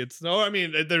movie. It's no, I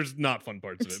mean, there's not fun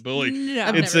parts of it, but like No.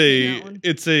 I've it's never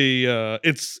seen that one.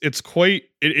 it's quite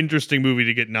an interesting movie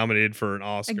to get nominated for an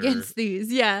Oscar. Against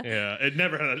these. Yeah. Yeah, it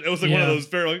never had. It was like one of Yeah. those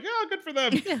very like, good for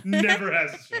them. Never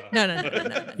has a shot.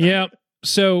 No. Yeah.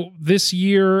 So this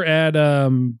year at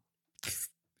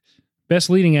Best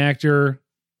Leading Actor,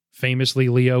 famously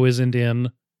Leo isn't in.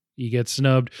 He gets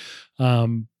snubbed.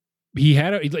 He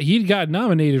got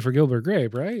nominated for Gilbert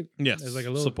Grape, right? Yes, As like a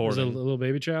little supporting. little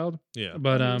baby child. Yeah,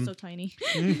 But He was so tiny.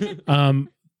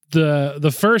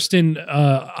 the first in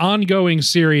ongoing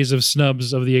series of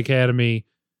snubs of the Academy,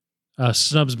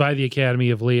 snubs by the Academy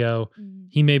of Leo.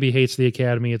 He maybe hates the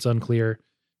Academy. It's unclear.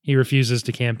 He refuses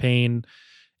to campaign,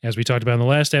 as we talked about in the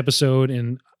last episode,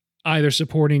 in either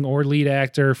supporting or lead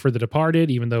actor for The Departed,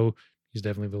 even though he's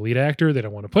definitely the lead actor. They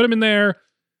don't want to put him in there.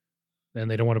 And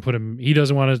they don't want to put him, he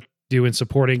doesn't want to do in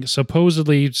supporting,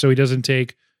 supposedly, so he doesn't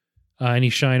take any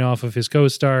shine off of his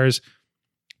co-stars,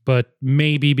 but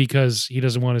maybe because he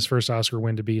doesn't want his first Oscar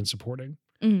win to be in supporting.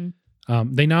 Mhm.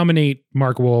 They nominate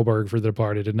Mark Wahlberg for The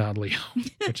Departed and not Leo,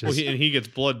 which is and he gets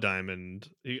Blood Diamond.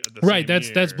 right.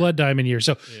 That's Blood Diamond year.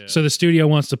 So Yeah. so the studio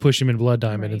wants to push him in Blood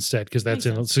Diamond Right. instead because that's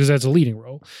Makes because that's a leading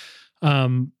role.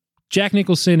 Jack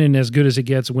Nicholson in As Good as It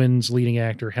Gets wins leading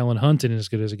actor. Helen Hunt in As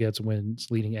Good as It Gets wins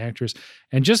leading actress.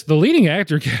 And just the leading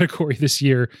actor category this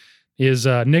year is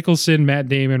Nicholson, Matt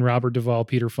Damon, Robert Duvall,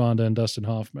 Peter Fonda, and Dustin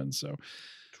Hoffman. So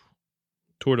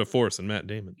Tour de Force and Matt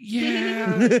Damon.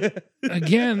 yeah,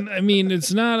 again, I mean,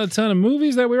 it's not a ton of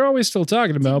movies that we're always still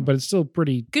talking about, but it's still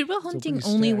pretty. Good Will Still Hunting pretty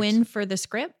only stacked. win for the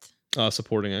script?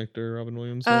 Supporting actor Robin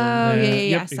Williams. Oh, yeah.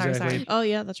 Yep, Sorry. exactly. Oh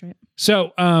yeah, that's right.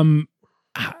 So,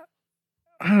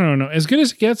 I don't know. As Good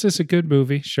as It Gets, it's a good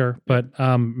movie, sure. But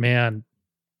man,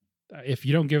 if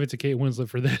you don't give it to Kate Winslet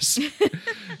for this,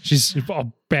 she's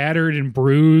all battered and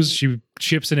bruised. She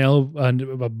chips a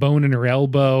bone in her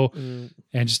elbow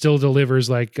and still delivers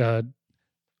like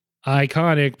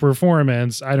iconic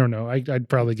performance. I don't know. I'd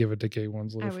probably give it to Kate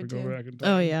Winslet I if we would go too. back in time.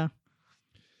 Oh yeah.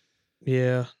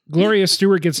 Yeah. Gloria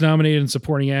Stewart gets nominated in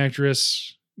supporting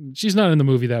actress. She's not in the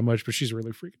movie that much, but she's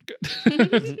really freaking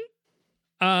good.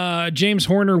 James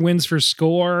Horner wins for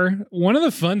score. One of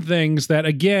the fun things that,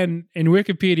 again, in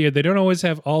Wikipedia, they don't always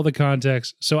have all the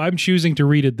context, so I'm choosing to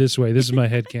read it this way. This is my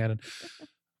headcanon.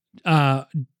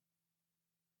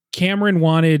 Cameron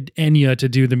wanted Enya to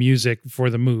do the music for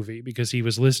the movie because he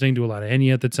was listening to a lot of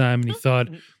Enya at the time, and he thought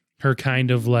her kind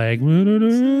of like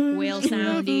Whale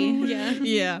soundy. Yeah.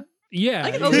 Yeah. Yeah,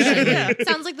 Like an Ocean. exactly. Yeah.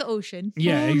 Sounds like the ocean.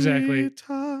 Yeah, exactly.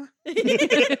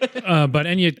 But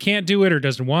Enya can't do it or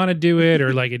doesn't want to do it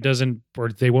or like it doesn't or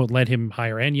they won't let him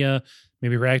hire Enya.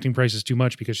 Maybe her acting price is too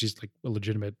much because she's like a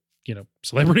legitimate,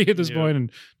 celebrity at this Yeah. point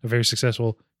and a very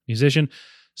successful musician.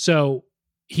 So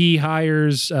he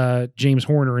hires James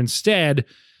Horner instead.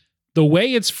 The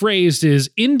way it's phrased is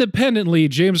independently,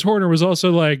 James Horner was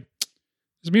also like,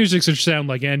 his music should sound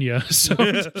like Enya. So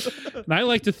and I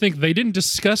like to think they didn't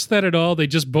discuss that at all. They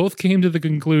just both came to the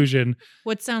conclusion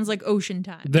What sounds like ocean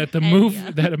time? that a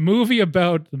movie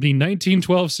about the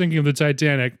 1912 sinking of the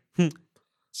Titanic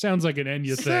sounds like an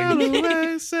Enya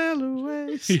thing. Sail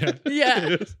away. Yeah.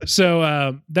 Yeah.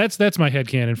 So that's my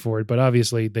headcanon for it. But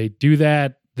obviously they do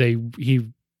that.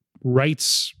 He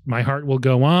writes "My Heart Will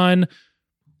Go On"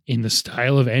 in the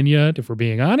style of Enya, if we're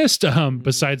being honest.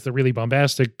 Besides the really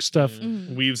bombastic stuff.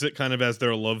 Mm. Weaves it kind of as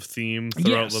their love theme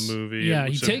throughout Yes. the movie. Yeah,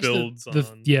 he which it takes builds the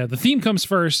on. the theme comes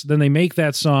first, then they make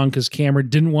that song because Cameron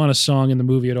didn't want a song in the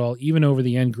movie at all, even over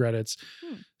the end credits.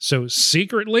 So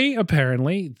secretly,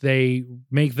 apparently, they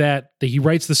make that he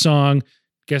writes the song,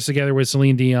 gets together with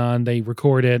Celine Dion, they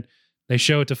record it, they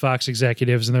show it to Fox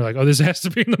executives, and they're like, "Oh, this has to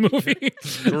be in the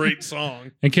movie." Great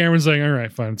song. And Cameron's like, "All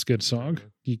right, fine, it's a good song.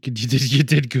 You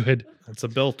did good." It's a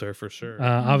belter for sure.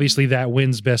 Obviously, that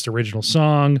wins Best Original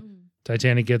Song.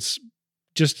 Titanic gets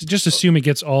just assume it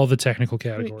gets all the technical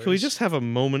categories. Can we just have a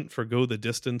moment for Go the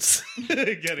Distance?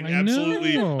 Getting I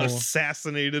absolutely know.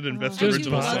 assassinated in Best Just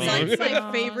Original body. Song. That's like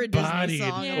my favorite Disney Bodied.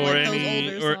 song. Yeah. Of, or like, those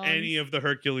any older or songs. any of the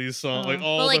Hercules songs, like Uh-huh.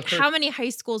 all But like, the how many high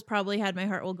schools probably had "My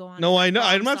Heart Will Go On"? No, as I know. their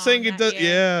I'm not song saying it that does.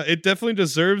 year? Yeah, it definitely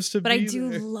deserves to But be. I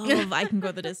do there. love "I Can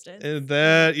Go the Distance." And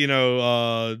that,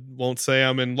 won't say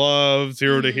I'm in love,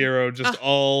 Zero to Mhm. Hero, just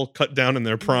all cut down in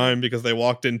their prime because they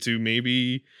walked into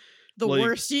maybe the Like,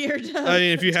 worst year. To I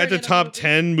mean, if you had turn to in a top movie.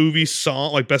 10 movie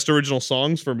song, like best original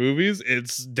songs for movies,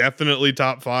 it's definitely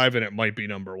top 5 and it might be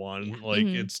number 1. Yeah. Like,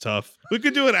 Mhm. it's tough. We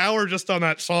could do an hour just on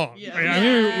that song. Yeah. I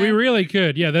mean, we really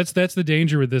could. Yeah, that's the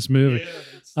danger with this movie.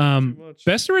 it's Um, too much.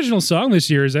 Best original song this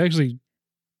year is actually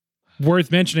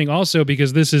worth mentioning also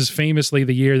because this is famously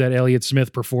the year that Elliott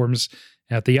Smith performs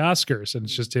at the Oscars, and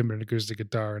it's just him and an acoustic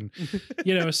guitar, and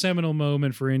a seminal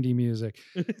moment for indie music,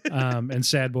 and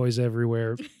Sad Boys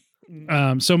Everywhere.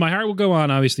 So My Heart Will Go On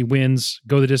obviously wins.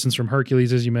 Go the Distance from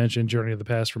Hercules, as you mentioned. Journey of the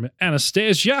Past from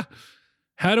Anastasia.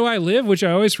 How Do I Live, which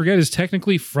I always forget is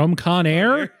technically from Con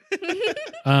Air.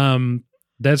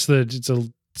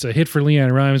 It's a hit for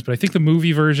Leanne Rimes, but I think the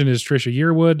movie version is Trisha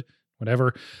Yearwood.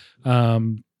 Whatever.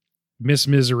 Miss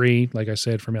Misery, like I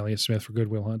said, from Elliott Smith for Good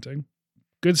Will Hunting.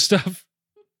 Good stuff.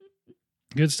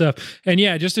 Good stuff. And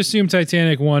yeah, just assume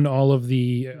Titanic won all of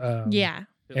the Yeah.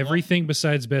 everything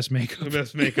besides best The makeup.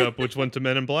 best makeup, which went to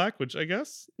Men in Black, which I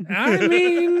guess. I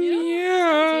mean,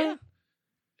 Yeah.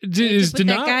 Is Put that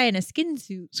D'Onofrio? guy in a skin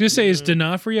suit. I was gonna say, is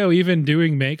D'Onofrio even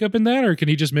doing makeup in that, or can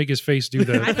he just make his face do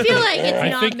that? I feel like it's I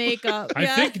not think- makeup. I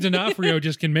think D'Onofrio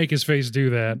just can make his face do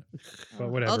that. But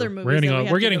whatever. Other movies We're getting that we off.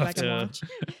 have We're to getting go off. back and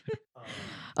topic. watch.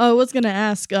 Oh, I was gonna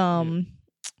ask,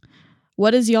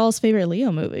 what is y'all's favorite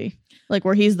Leo movie? Like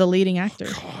where he's the leading actor.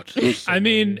 God. I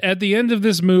mean, at the end of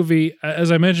this movie,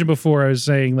 as I mentioned before, I was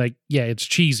saying, like, yeah, it's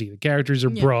cheesy. The characters are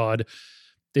Yeah. broad.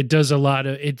 It does a lot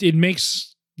of it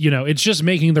makes, it's just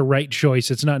making the right choice.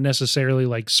 It's not necessarily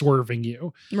like swerving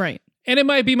you. Right. And it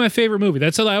might be my favorite movie.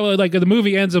 That's how like the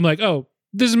movie ends. I'm like, oh,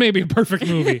 this is maybe a perfect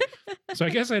movie. So I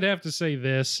guess I'd have to say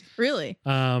this. Really?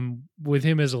 With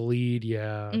him as a lead,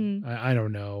 yeah. Mm. I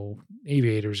don't know.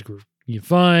 Aviator's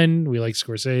fun. We like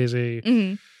Scorsese.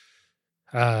 Mm-hmm.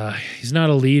 He's not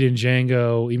a lead in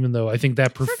Django, even though I think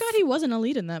that I forgot he wasn't a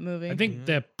lead in that movie. I think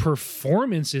that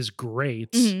performance is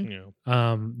great. Mhm.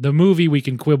 The movie we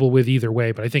can quibble with either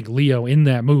way, but I think Leo in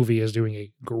that movie is doing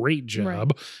a great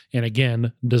job, and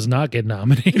again does not get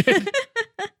nominated.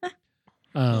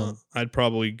 I'd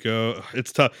probably go.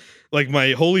 It's tough. Like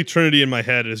my holy trinity in my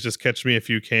head is just Catch Me If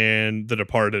You Can, The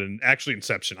Departed, and actually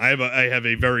Inception. I have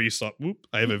a very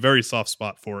soft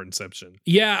spot for Inception.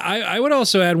 Yeah, I would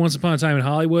also add Once Upon a Time in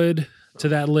Hollywood to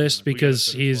that list We gotta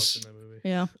because finish he's watching that movie.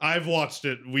 Yeah. I've watched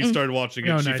it. We started watching it.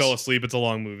 Oh, She nice. fell asleep. It's a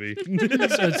long movie.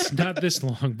 it's not this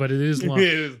long, but it is long. It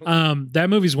is. That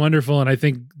movie's wonderful, and I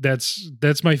think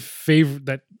that's my favorite.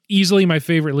 That easily my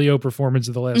favorite Leo performance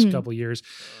of the last Mhm. couple years.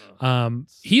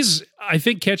 I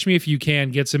think Catch Me If You Can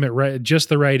gets him at just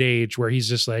the right age where he's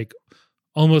just like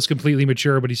almost completely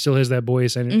mature, but he still has that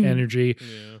boyish Mhm. energy.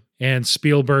 Yeah. And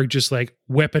Spielberg just like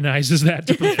weaponizes that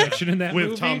to perfection in that With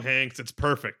movie. Tom Hanks, it's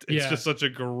perfect. It's Yeah. just such a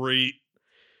great.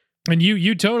 And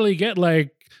you totally get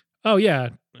like, oh yeah,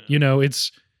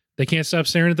 it's they can't stop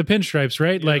staring at the pinstripes,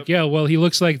 right? Yep. Like, yeah, well, he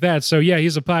looks like that, so yeah,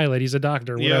 he's a pilot, he's a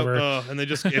doctor, whatever. And they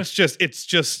just it's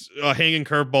just hanging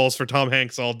curveballs for Tom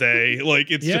Hanks all day.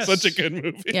 Like it's Yes. just such a good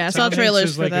movie. Yeah, I Tom saw Hanks trailers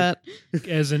is for like that.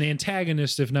 As an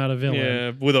antagonist, if not a villain.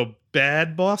 Yeah, with a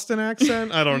bad Boston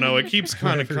accent. I don't know. It keeps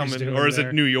kind of Whatever he's coming, doing or is there.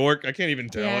 it New York? I can't even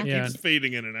tell. Yeah. It Yeah. keeps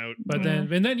fading in and out. But then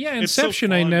yeah, It's so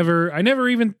Inception. I fun. never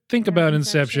even think about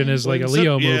Inception as like a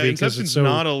Leo movie because Inception's it's so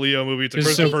not a Leo movie. It's a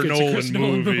it's so- Christopher it's a Nolan Chris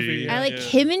Nolan movie. movie, yeah. I like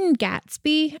him and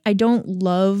Gatsby. I don't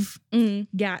love Mm.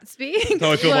 Gatsby.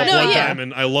 How I feel about No, Blood yeah.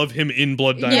 Diamond. I love him in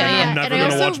Blood Diamond. Yeah, yeah. I'm never and I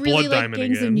gonna also watch really Blood like Diamond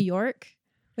Gangs again. of New York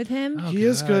with him. Oh, He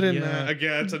is God, good in yeah. that.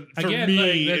 Again, for Again, me,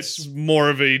 like, that's- it's more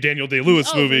of a Daniel Day-Lewis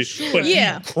Oh, for movie, sure. but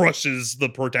Yeah. he crushes the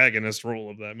protagonist role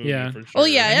of that movie. Yeah. For sure. Well,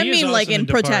 yeah, And I he is mean, like awesome in in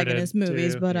Departed, protagonist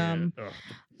movies, too. but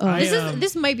Ugh.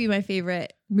 This might be my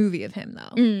favorite movie of him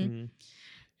though. mm.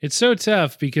 It's so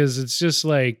tough because it's just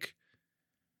like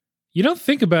you don't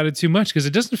think about it too much because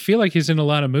it doesn't feel like he's in a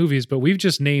lot of movies, but we've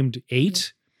just named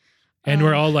 8 and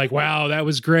we're all like, wow, that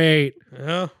was great.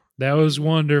 Yeah. That was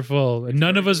wonderful. And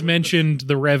none of us mentioned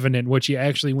The Revenant, which he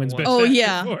actually wins best Oh actor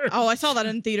yeah. for. Oh, I saw that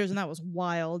in theaters and that was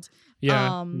wild.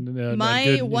 Yeah.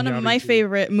 One of my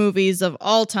favorite movies of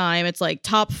all time, it's like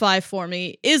top 5 for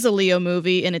me, is a Leo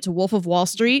movie, and it's Wolf of Wall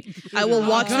Street. I will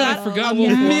watch God, that I forgot a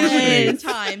Wolf of Wall million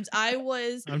Street. times.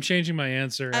 I'm changing my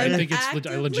answer. I I was think I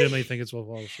actively- legitimately think it's Wolf of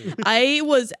Wall Street. I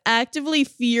was actively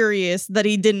furious that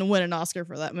he didn't win an Oscar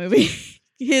for that movie.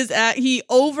 he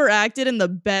overacted in the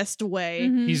best way.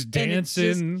 Mhm. He's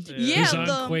dancing. Yeah, He's on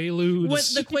the- Quaaludes.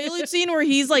 With the Quaalude scene where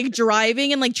he's like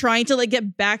driving and like trying to like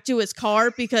get back to his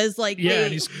car because like yeah, they-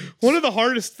 and he's One of the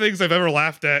hardest things I've ever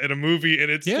laughed at in a movie,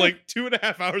 and it's Yeah. like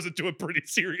 2.5 hours into a pretty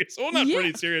serious. Well, not Yeah.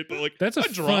 pretty serious, but like That's a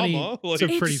funny- drama. Like,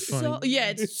 it's a pretty it's funny. yeah,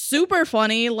 it's super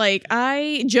funny. Like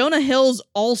Jonah Hill's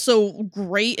also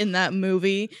great in that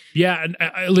movie. Yeah, and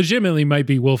I legitimately might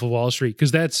be Wolf of Wall Street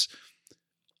because that's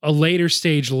a later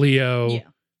stage Leo Yeah.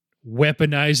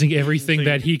 weaponizing everything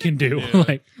that he can do. Yeah.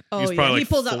 Like, Oh He's yeah, probably, he like,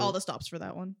 pulls out full- all the stops for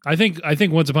that one. I think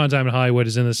Once Upon a Time in Hollywood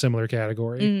is in a similar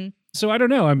category. Mhm. So I don't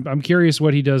know. I'm curious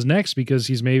what he does next because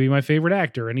he's maybe my favorite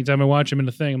actor. Anytime I watch him in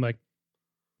a thing, I'm like,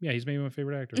 yeah, he's maybe my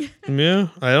favorite actor. yeah,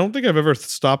 I don't think I've ever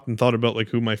stopped and thought about like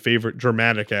who my favorite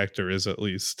dramatic actor is, at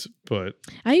least. But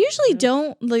I usually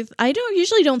don't like. I don't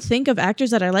usually don't think of actors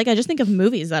that I like. I just think of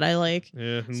movies that I like.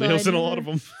 yeah, and So Leo's I in a lot of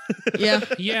never- them. Yeah,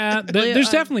 Yeah, Leo, there's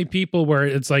definitely people where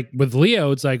it's like with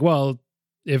Leo, it's like, well,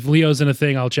 if Leo's in a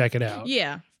thing, I'll check it out.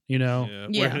 yeah. You know,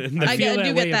 Yeah. where- I I feel do that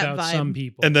get way that about vibe. some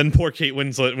people. And then poor Kate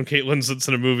Winslet, when Kate Winslet's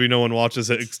in a movie, no one watches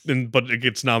it, but it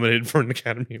gets nominated for an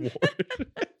Academy Award.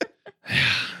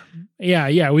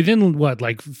 yeah. Within what,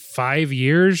 like 5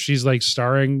 years, she's like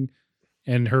starring,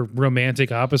 and her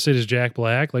romantic opposite is Jack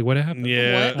Black. Like, what happened?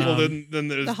 yeah. What? Well, then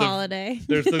there's The holiday.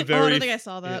 There's the Oh, I very don't think I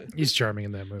saw that. He's charming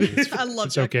in that movie. It's, I love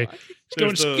it's Jack okay. Black. He's going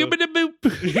There's the- scuba da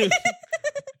boop.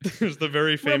 there's the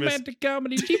very famous Romantic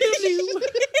comedy. Doo-doo-doo.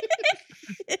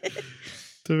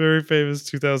 the very famous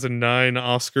 2009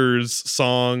 Oscars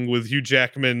song with Hugh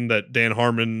Jackman that Dan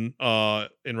Harmon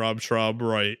and Rob Schraub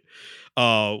write,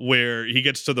 where he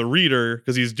gets to the reader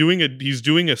because he's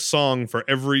doing a song for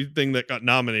everything that got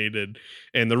nominated,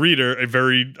 and the reader,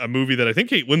 a movie that I think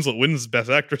Kate Winslet wins Best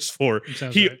Actress for.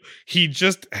 Sounds He right. he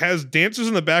just has dancers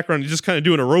in the background. He's just kind of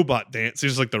doing a robot dance.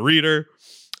 He's just like, the reader.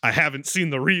 I haven't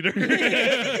seen the reader.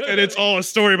 And it's all a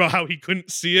story about how he couldn't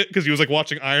see it because he was like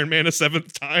watching Iron Man a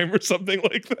 7th time or something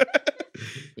like that.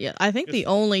 Yeah, I think the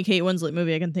only Kate Winslet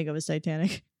movie I can think of is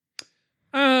Titanic.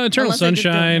 Eternal Unless I just don't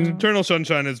Sunshine. know. Eternal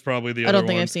Sunshine is probably the I other don't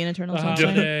think one. I've seen Eternal Uh-huh.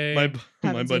 Sunshine. Holiday. My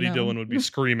Haven't buddy seen that Dylan one. would be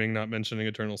screaming not mentioning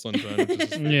Eternal Sunshine. Which is his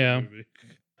favorite Yeah. movie.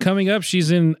 Coming up,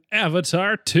 she's in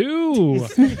Avatar 2,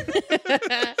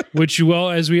 which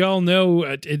as we all know,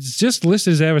 it's just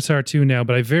listed as Avatar 2 now,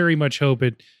 but I very much hope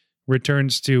it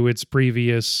returns to its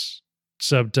previous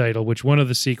subtitle, which one of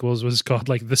the sequels was called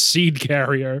like The Seed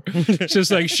Carrier. It's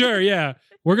just like, sure, yeah,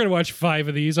 we're going to watch 5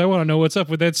 of these. I want to know what's up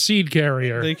with that seed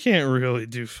carrier. They can't really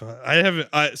do fun. I haven't.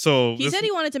 He said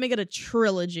he wanted to make it a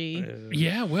trilogy.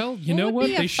 Yeah, well, you What know would what?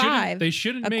 be a They shouldn't. 5? They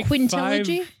shouldn't A make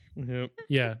quintilogy? 5. Yep.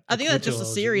 Yeah, I think that's just a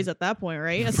quintilogy. series at that point,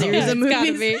 right? A Yeah, series of it's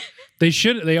gotta movies. be. They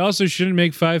should. They also shouldn't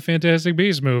make 5 Fantastic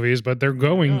Beasts movies, but they're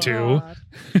going to. God.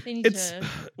 They need It's to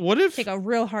what if take a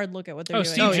real hard look at what they're Oh,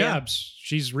 doing. Steve Oh, yeah. Jobs.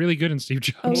 She's really good in Steve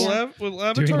Jobs. Oh, will, yeah. will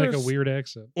Avatar Doing like a weird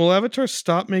accent. Will Avatar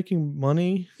stop making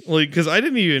money? Like, because I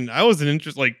wasn't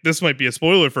interested. Like, this might be a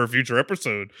spoiler for a future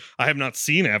episode. I have not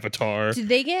seen Avatar. Did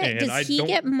they get? And Does I he don't-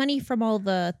 get money from all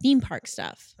the theme park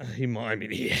stuff? He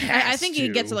I has think he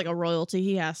gets to. like a royalty.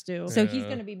 He has to. So he's Yeah.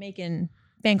 going to be making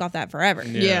bank off that forever.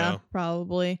 Yeah,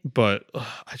 probably. But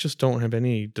I just don't have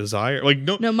any desire. Like,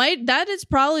 no. No, that is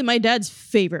probably my dad's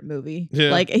favorite movie.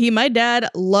 Yeah. Like my dad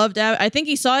loved I think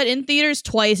he saw it in theaters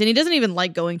twice, and he doesn't even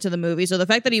like going to the movie. So the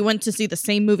fact that he went to see the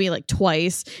same movie like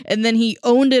twice, and then he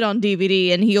owned it on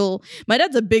DVD, and my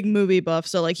dad's a big movie buff,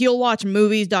 so like he'll watch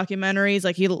movies, documentaries,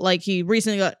 he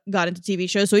recently got into TV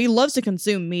shows, so he loves to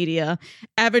consume media.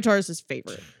 Avatar is his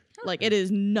favorite. Like, it is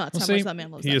nuts Well, how see, much that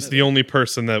man loves He that is movie. the only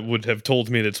person that would have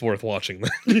told me that it's worth watching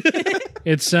that.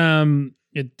 It's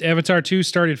Avatar 2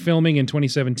 started filming in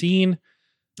 2017.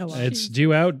 Oh, wow. It's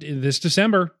due out this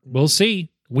December. We'll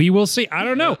see. We will see. I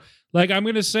don't know. Like, I'm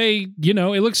gonna say,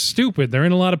 it looks stupid. They're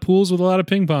in a lot of pools with a lot of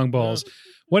ping pong balls.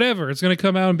 Whatever. It's gonna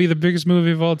come out and be the biggest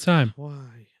movie of all time. Why?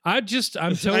 I'm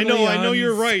totally I know on-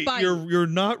 you're right. Fight. You're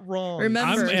not wrong.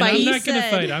 Remember, I'm Fight not gonna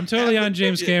said- fight. I'm totally on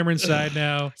James Cameron's side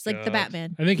now. It's like the God.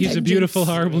 Batman. I think he's a Vengeance. beautiful,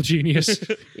 horrible genius.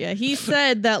 Yeah, he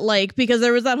said that because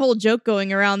there was that whole joke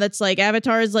going around that's like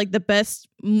Avatar is like the best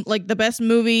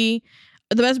movie,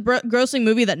 the best grossing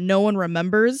movie that no one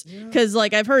remembers. Because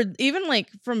I've heard even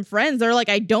from friends, they're like,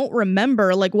 I don't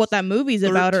remember what that movie's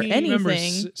about or 13 Remember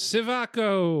anything.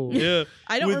 Sivako. Yeah.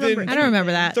 I don't within- remember. I don't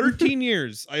remember that. 13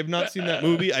 years. I have not seen that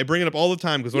movie. I bring it up all the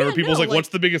time because whenever Yeah, people's no, like, what's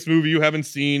the biggest movie you haven't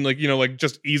seen?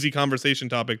 Just easy conversation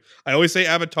topic. I always say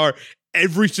Avatar.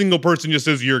 Every single person just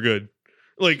says, you're good.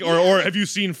 Like, or have you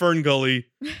seen Fern Gully?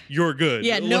 You're good.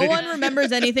 Yeah, no Like- one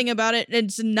remembers anything about it.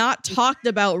 It's not talked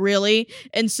about really.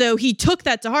 And so he took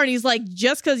that to heart. He's like,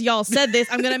 just because y'all said this,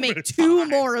 I'm going to make 2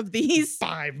 more of these.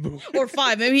 5 movies. Or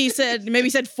 5. Maybe he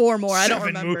said 4 more. I don't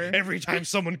 7 remember. Every time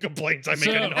someone complains, I make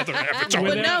So- another Avatar.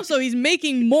 But now, so he's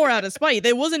making more out of spite.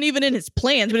 That wasn't even in his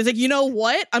plans. But he's like, you know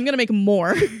what? I'm going to make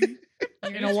more.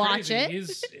 You're gonna watch it.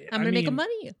 I'm gonna make a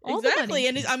money. All the Exactly.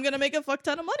 money. And I'm going to make a fuck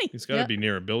ton of money. He's got to Yep. be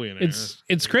near a billionaire.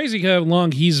 It's crazy how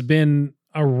long he's been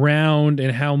around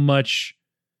and how much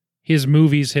his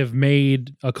movies have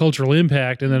made a cultural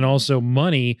impact and then also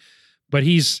money. But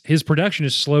his production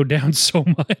has slowed down so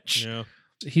much. Yeah.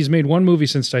 He's made 1 movie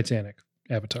since Titanic,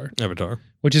 Avatar, Avatar.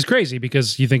 which is crazy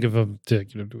because you think of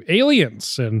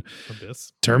Aliens and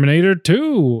Abyss. Terminator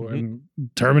 2 and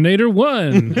Terminator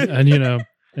 1 and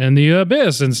and The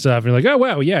Abyss and stuff. And you're like, oh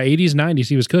wow, yeah, 80s, 90s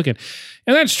he was cooking.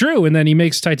 And that's true. And then he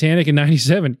makes Titanic in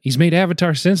 97. He's made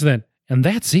Avatar since then. And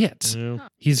that's it. Yeah.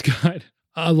 He's got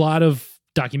a lot of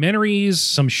documentaries,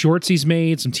 some shorts he's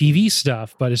made, some TV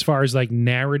stuff, but as far as like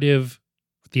narrative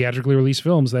theatrically released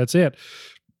films, that's it.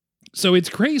 So it's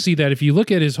crazy that if you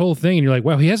look at his whole thing and you're like,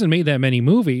 wow, he hasn't made that many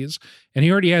movies and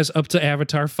he already has up to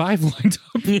Avatar 5 lined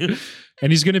up.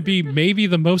 And he's going to be maybe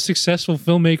the most successful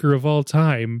filmmaker of all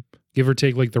time, give or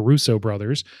take like the Russo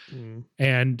brothers. Mm.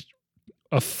 And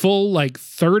a full like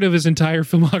third of his entire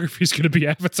filmography is going to be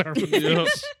Avatar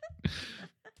movies.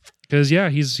 Because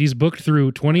he's booked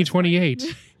through 2028.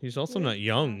 He's also not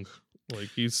young. Like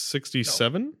he's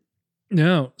 67.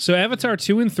 No. So Avatar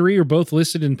 2 and 3 are both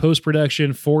listed in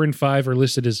post-production. 4 and 5 are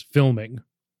listed as filming.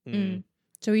 Mm.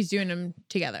 So he's doing them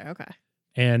together. Okay.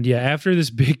 And yeah, after this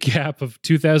big gap of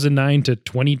 2009 to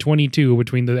 2022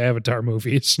 between the Avatar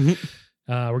movies,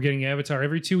 we're getting Avatar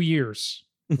every 2 years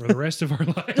for the rest of our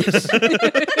lives.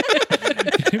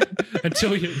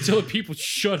 until people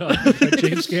shut up. Like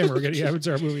James Cameron, we're getting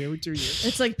Avatar movie every 2 years.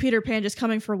 It's like Peter Pan just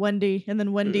coming for Wendy, and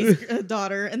then Wendy's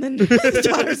daughter, and then his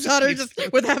daughter's daughter just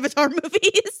with Avatar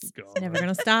movies. God. Never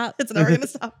gonna stop. It's never gonna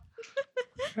stop.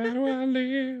 How do I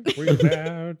live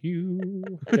without you?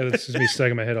 Yeah, this is me stuck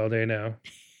in my head all day now.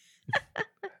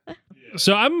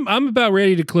 So I'm about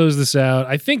ready to close this out.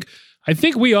 I think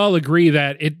we all agree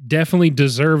that it definitely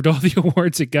deserved all the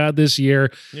awards it got this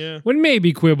year. Yeah. Would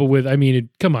maybe quibble with, I mean,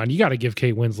 come on, you got to give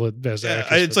Kate Winslet Best Yeah,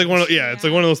 Actress. it's like one of it's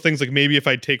like one of those things. Like maybe if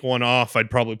I take one off, I'd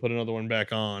probably put another one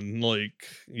back on. Like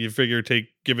you figure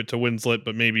give it to Winslet,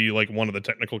 but maybe like one of the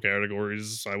technical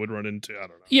categories I would run into. I don't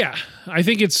know. Yeah, I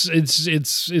think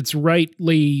it's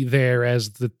rightly there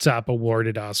as the top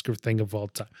awarded Oscar thing of all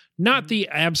time. Not the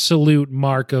absolute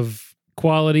mark of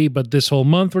quality, but this whole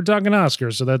month we're talking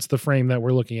Oscars, so that's the frame that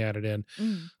we're looking at it in.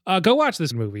 Go watch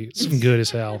this movie. It's good as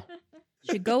hell.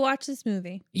 You should go watch this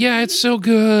movie. Yeah, it's so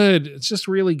good. It's just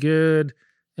really good.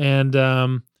 And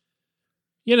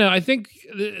I think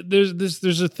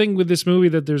there's a thing with this movie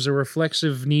that there's a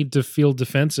reflexive need to feel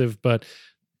defensive, but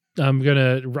I'm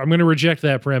gonna reject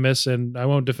that premise, and I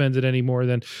won't defend it any more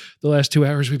than the last 2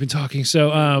 hours we've been talking.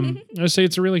 So I say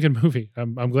it's a really good movie.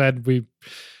 I'm glad we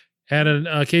had an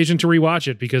occasion to rewatch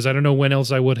it because I don't know when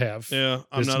else I would have. Yeah,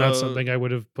 It's not something I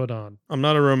would have put on. I'm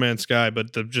not a romance guy,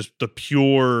 but the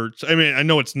pure. I mean, I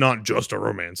know it's not just a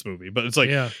romance movie, but it's like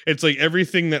it's like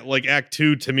everything that like Act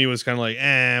 2 to me was kind of like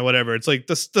whatever. It's like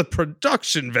the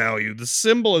production value, the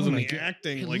symbolism, the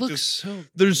acting. It like looks just so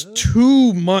there's good.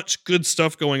 too much good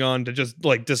stuff going on to just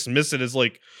like dismiss it as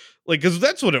like because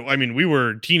that's what we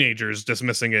were teenagers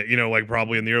dismissing it, like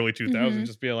probably in the early 2000s,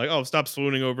 just being like, oh, stop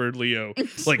swooning over Leo.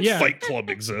 Like Fight Club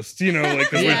exists, like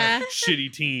because we're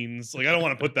shitty teens. Like I don't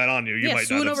want to put that on you. You might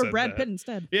swoon not have over said Brad that. Pitt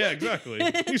instead. Yeah, exactly.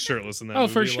 He's shirtless in that. Oh,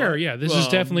 movie for a sure. lot. Yeah, this is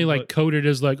definitely like but- coded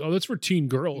as like, oh, that's for teen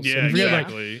girls. Yeah, And if you're like,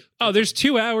 exactly. oh, there's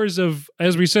 2 hours of,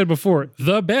 as we said before,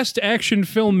 the best action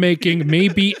filmmaking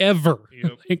maybe ever.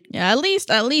 Yep. Like, Yeah, at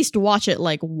least watch it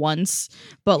like once.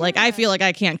 But like I feel like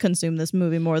I can't consume this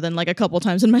movie more than like a couple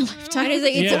times in my lifetime. And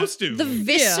it's Supposed to. the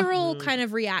visceral kind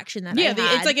of reaction that I had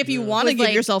it's like if you want to was give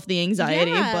like- yourself the anxiety,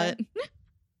 Yeah. but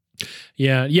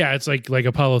yeah, it's like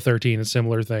Apollo 13, a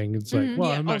similar thing. It's like, Mhm.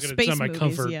 well, Yeah, I'm not gonna. It's space not my movies,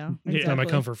 comfort. yeah, It's not my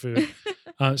exactly. comfort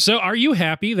food. So, are you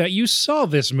happy that you saw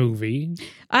this movie?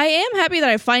 I am happy that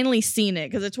I finally seen it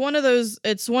because it's one of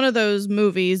those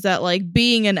movies that like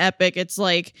being an epic, it's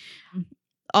like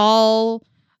all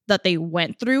that they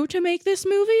went through to make this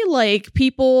movie, like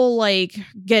people like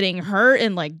getting hurt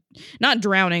and like not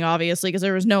drowning obviously because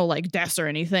there was no like deaths or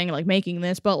anything like making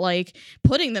this, but like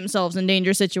putting themselves in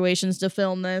dangerous situations to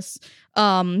film this,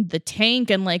 the tank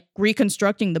and like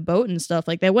reconstructing the boat and stuff,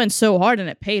 like they went so hard and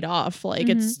it paid off. Like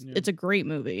it's a great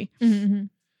movie. Mhm.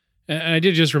 And I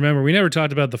did just remember, we never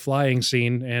talked about the flying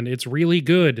scene, and it's really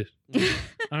good.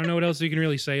 I don't know what else you can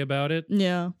really say about it.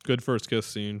 Yeah. Good first kiss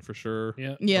scene for sure.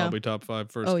 Yeah. Yeah. Probably top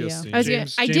 5 first Oh, kiss yeah. scene.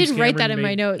 I James did write that Cameron in my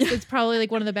made- notes. It's probably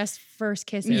like one of the best first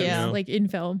kisses, Yeah. like in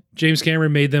film. James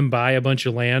Cameron made them buy a bunch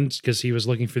of land because he was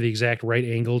looking for the exact right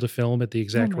angle to film at the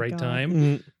exact my right God. time.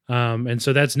 Mm, And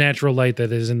so that's natural light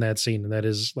that is in that scene. And that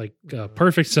is like a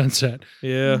perfect sunset.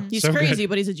 Yeah. Mhm. He's So crazy, good.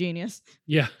 but he's a genius.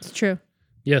 Yeah. It's true.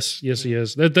 Yes, he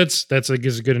is. That's like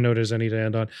as good a note as any to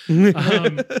end on.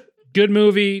 Good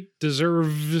movie,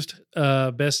 deserved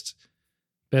best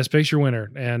picture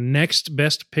winner. And next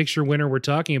best picture winner we're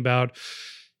talking about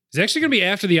is actually going to be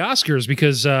after the Oscars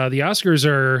because the Oscars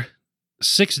are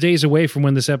 6 days away from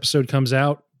when this episode comes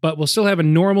out, but we'll still have a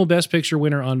normal best picture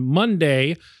winner on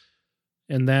Monday,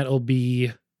 and that'll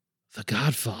be The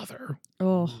Godfather.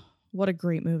 Oh, what a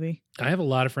great movie. I have a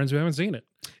lot of friends who haven't seen it.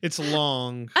 It's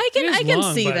long. I It is can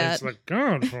long, see but that. It's like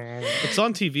Godfather. It's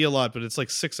on TV a lot, but it's like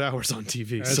 6 hours on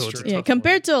TV. That's so it's true. a Yeah, tough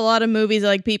compared to a lot of movies,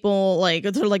 like people like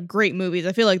they're like great movies.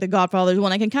 I feel like The Godfather's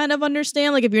one I can kind of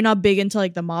understand, like if you're not big into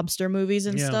like the mobster movies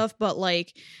and Yeah. stuff. But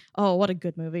like, oh, what a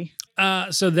good movie!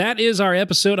 So that is our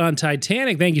episode on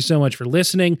Titanic. Thank you so much for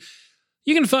listening.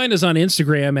 You can find us on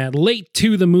Instagram at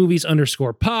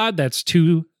late2themovies_pod. That's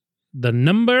to the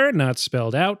number, not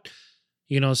spelled out.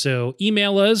 You can also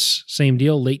email us, same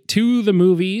deal,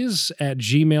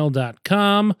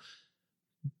 late2themovies@gmail.com.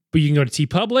 But you can go to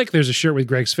TeePublic. There's a shirt with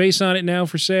Greg's face on it now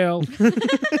for sale.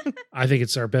 I think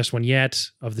it's our best one yet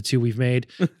of the two we've made.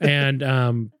 And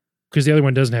because the other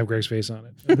one doesn't have Greg's face on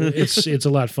it. It's a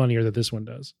lot funnier that this one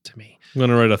does to me. I'm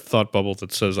gonna write a thought bubble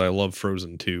that says "I love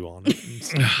Frozen 2" on it.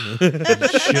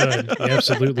 You should. You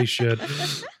absolutely should.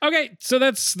 Okay, so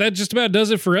that just about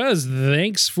does it for us.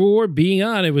 Thanks for being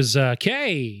on. It was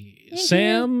Kay, Thank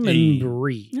Sam, you. and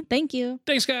Bree. Thank you.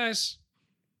 Thanks, guys.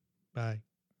 Bye.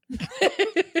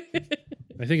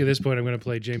 I think at this point I'm going to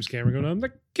play James Cameron going, "I'm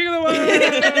the king of the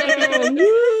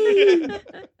world."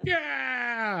 Woo!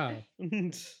 Yeah.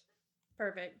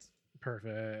 Perfect.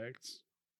 Perfect.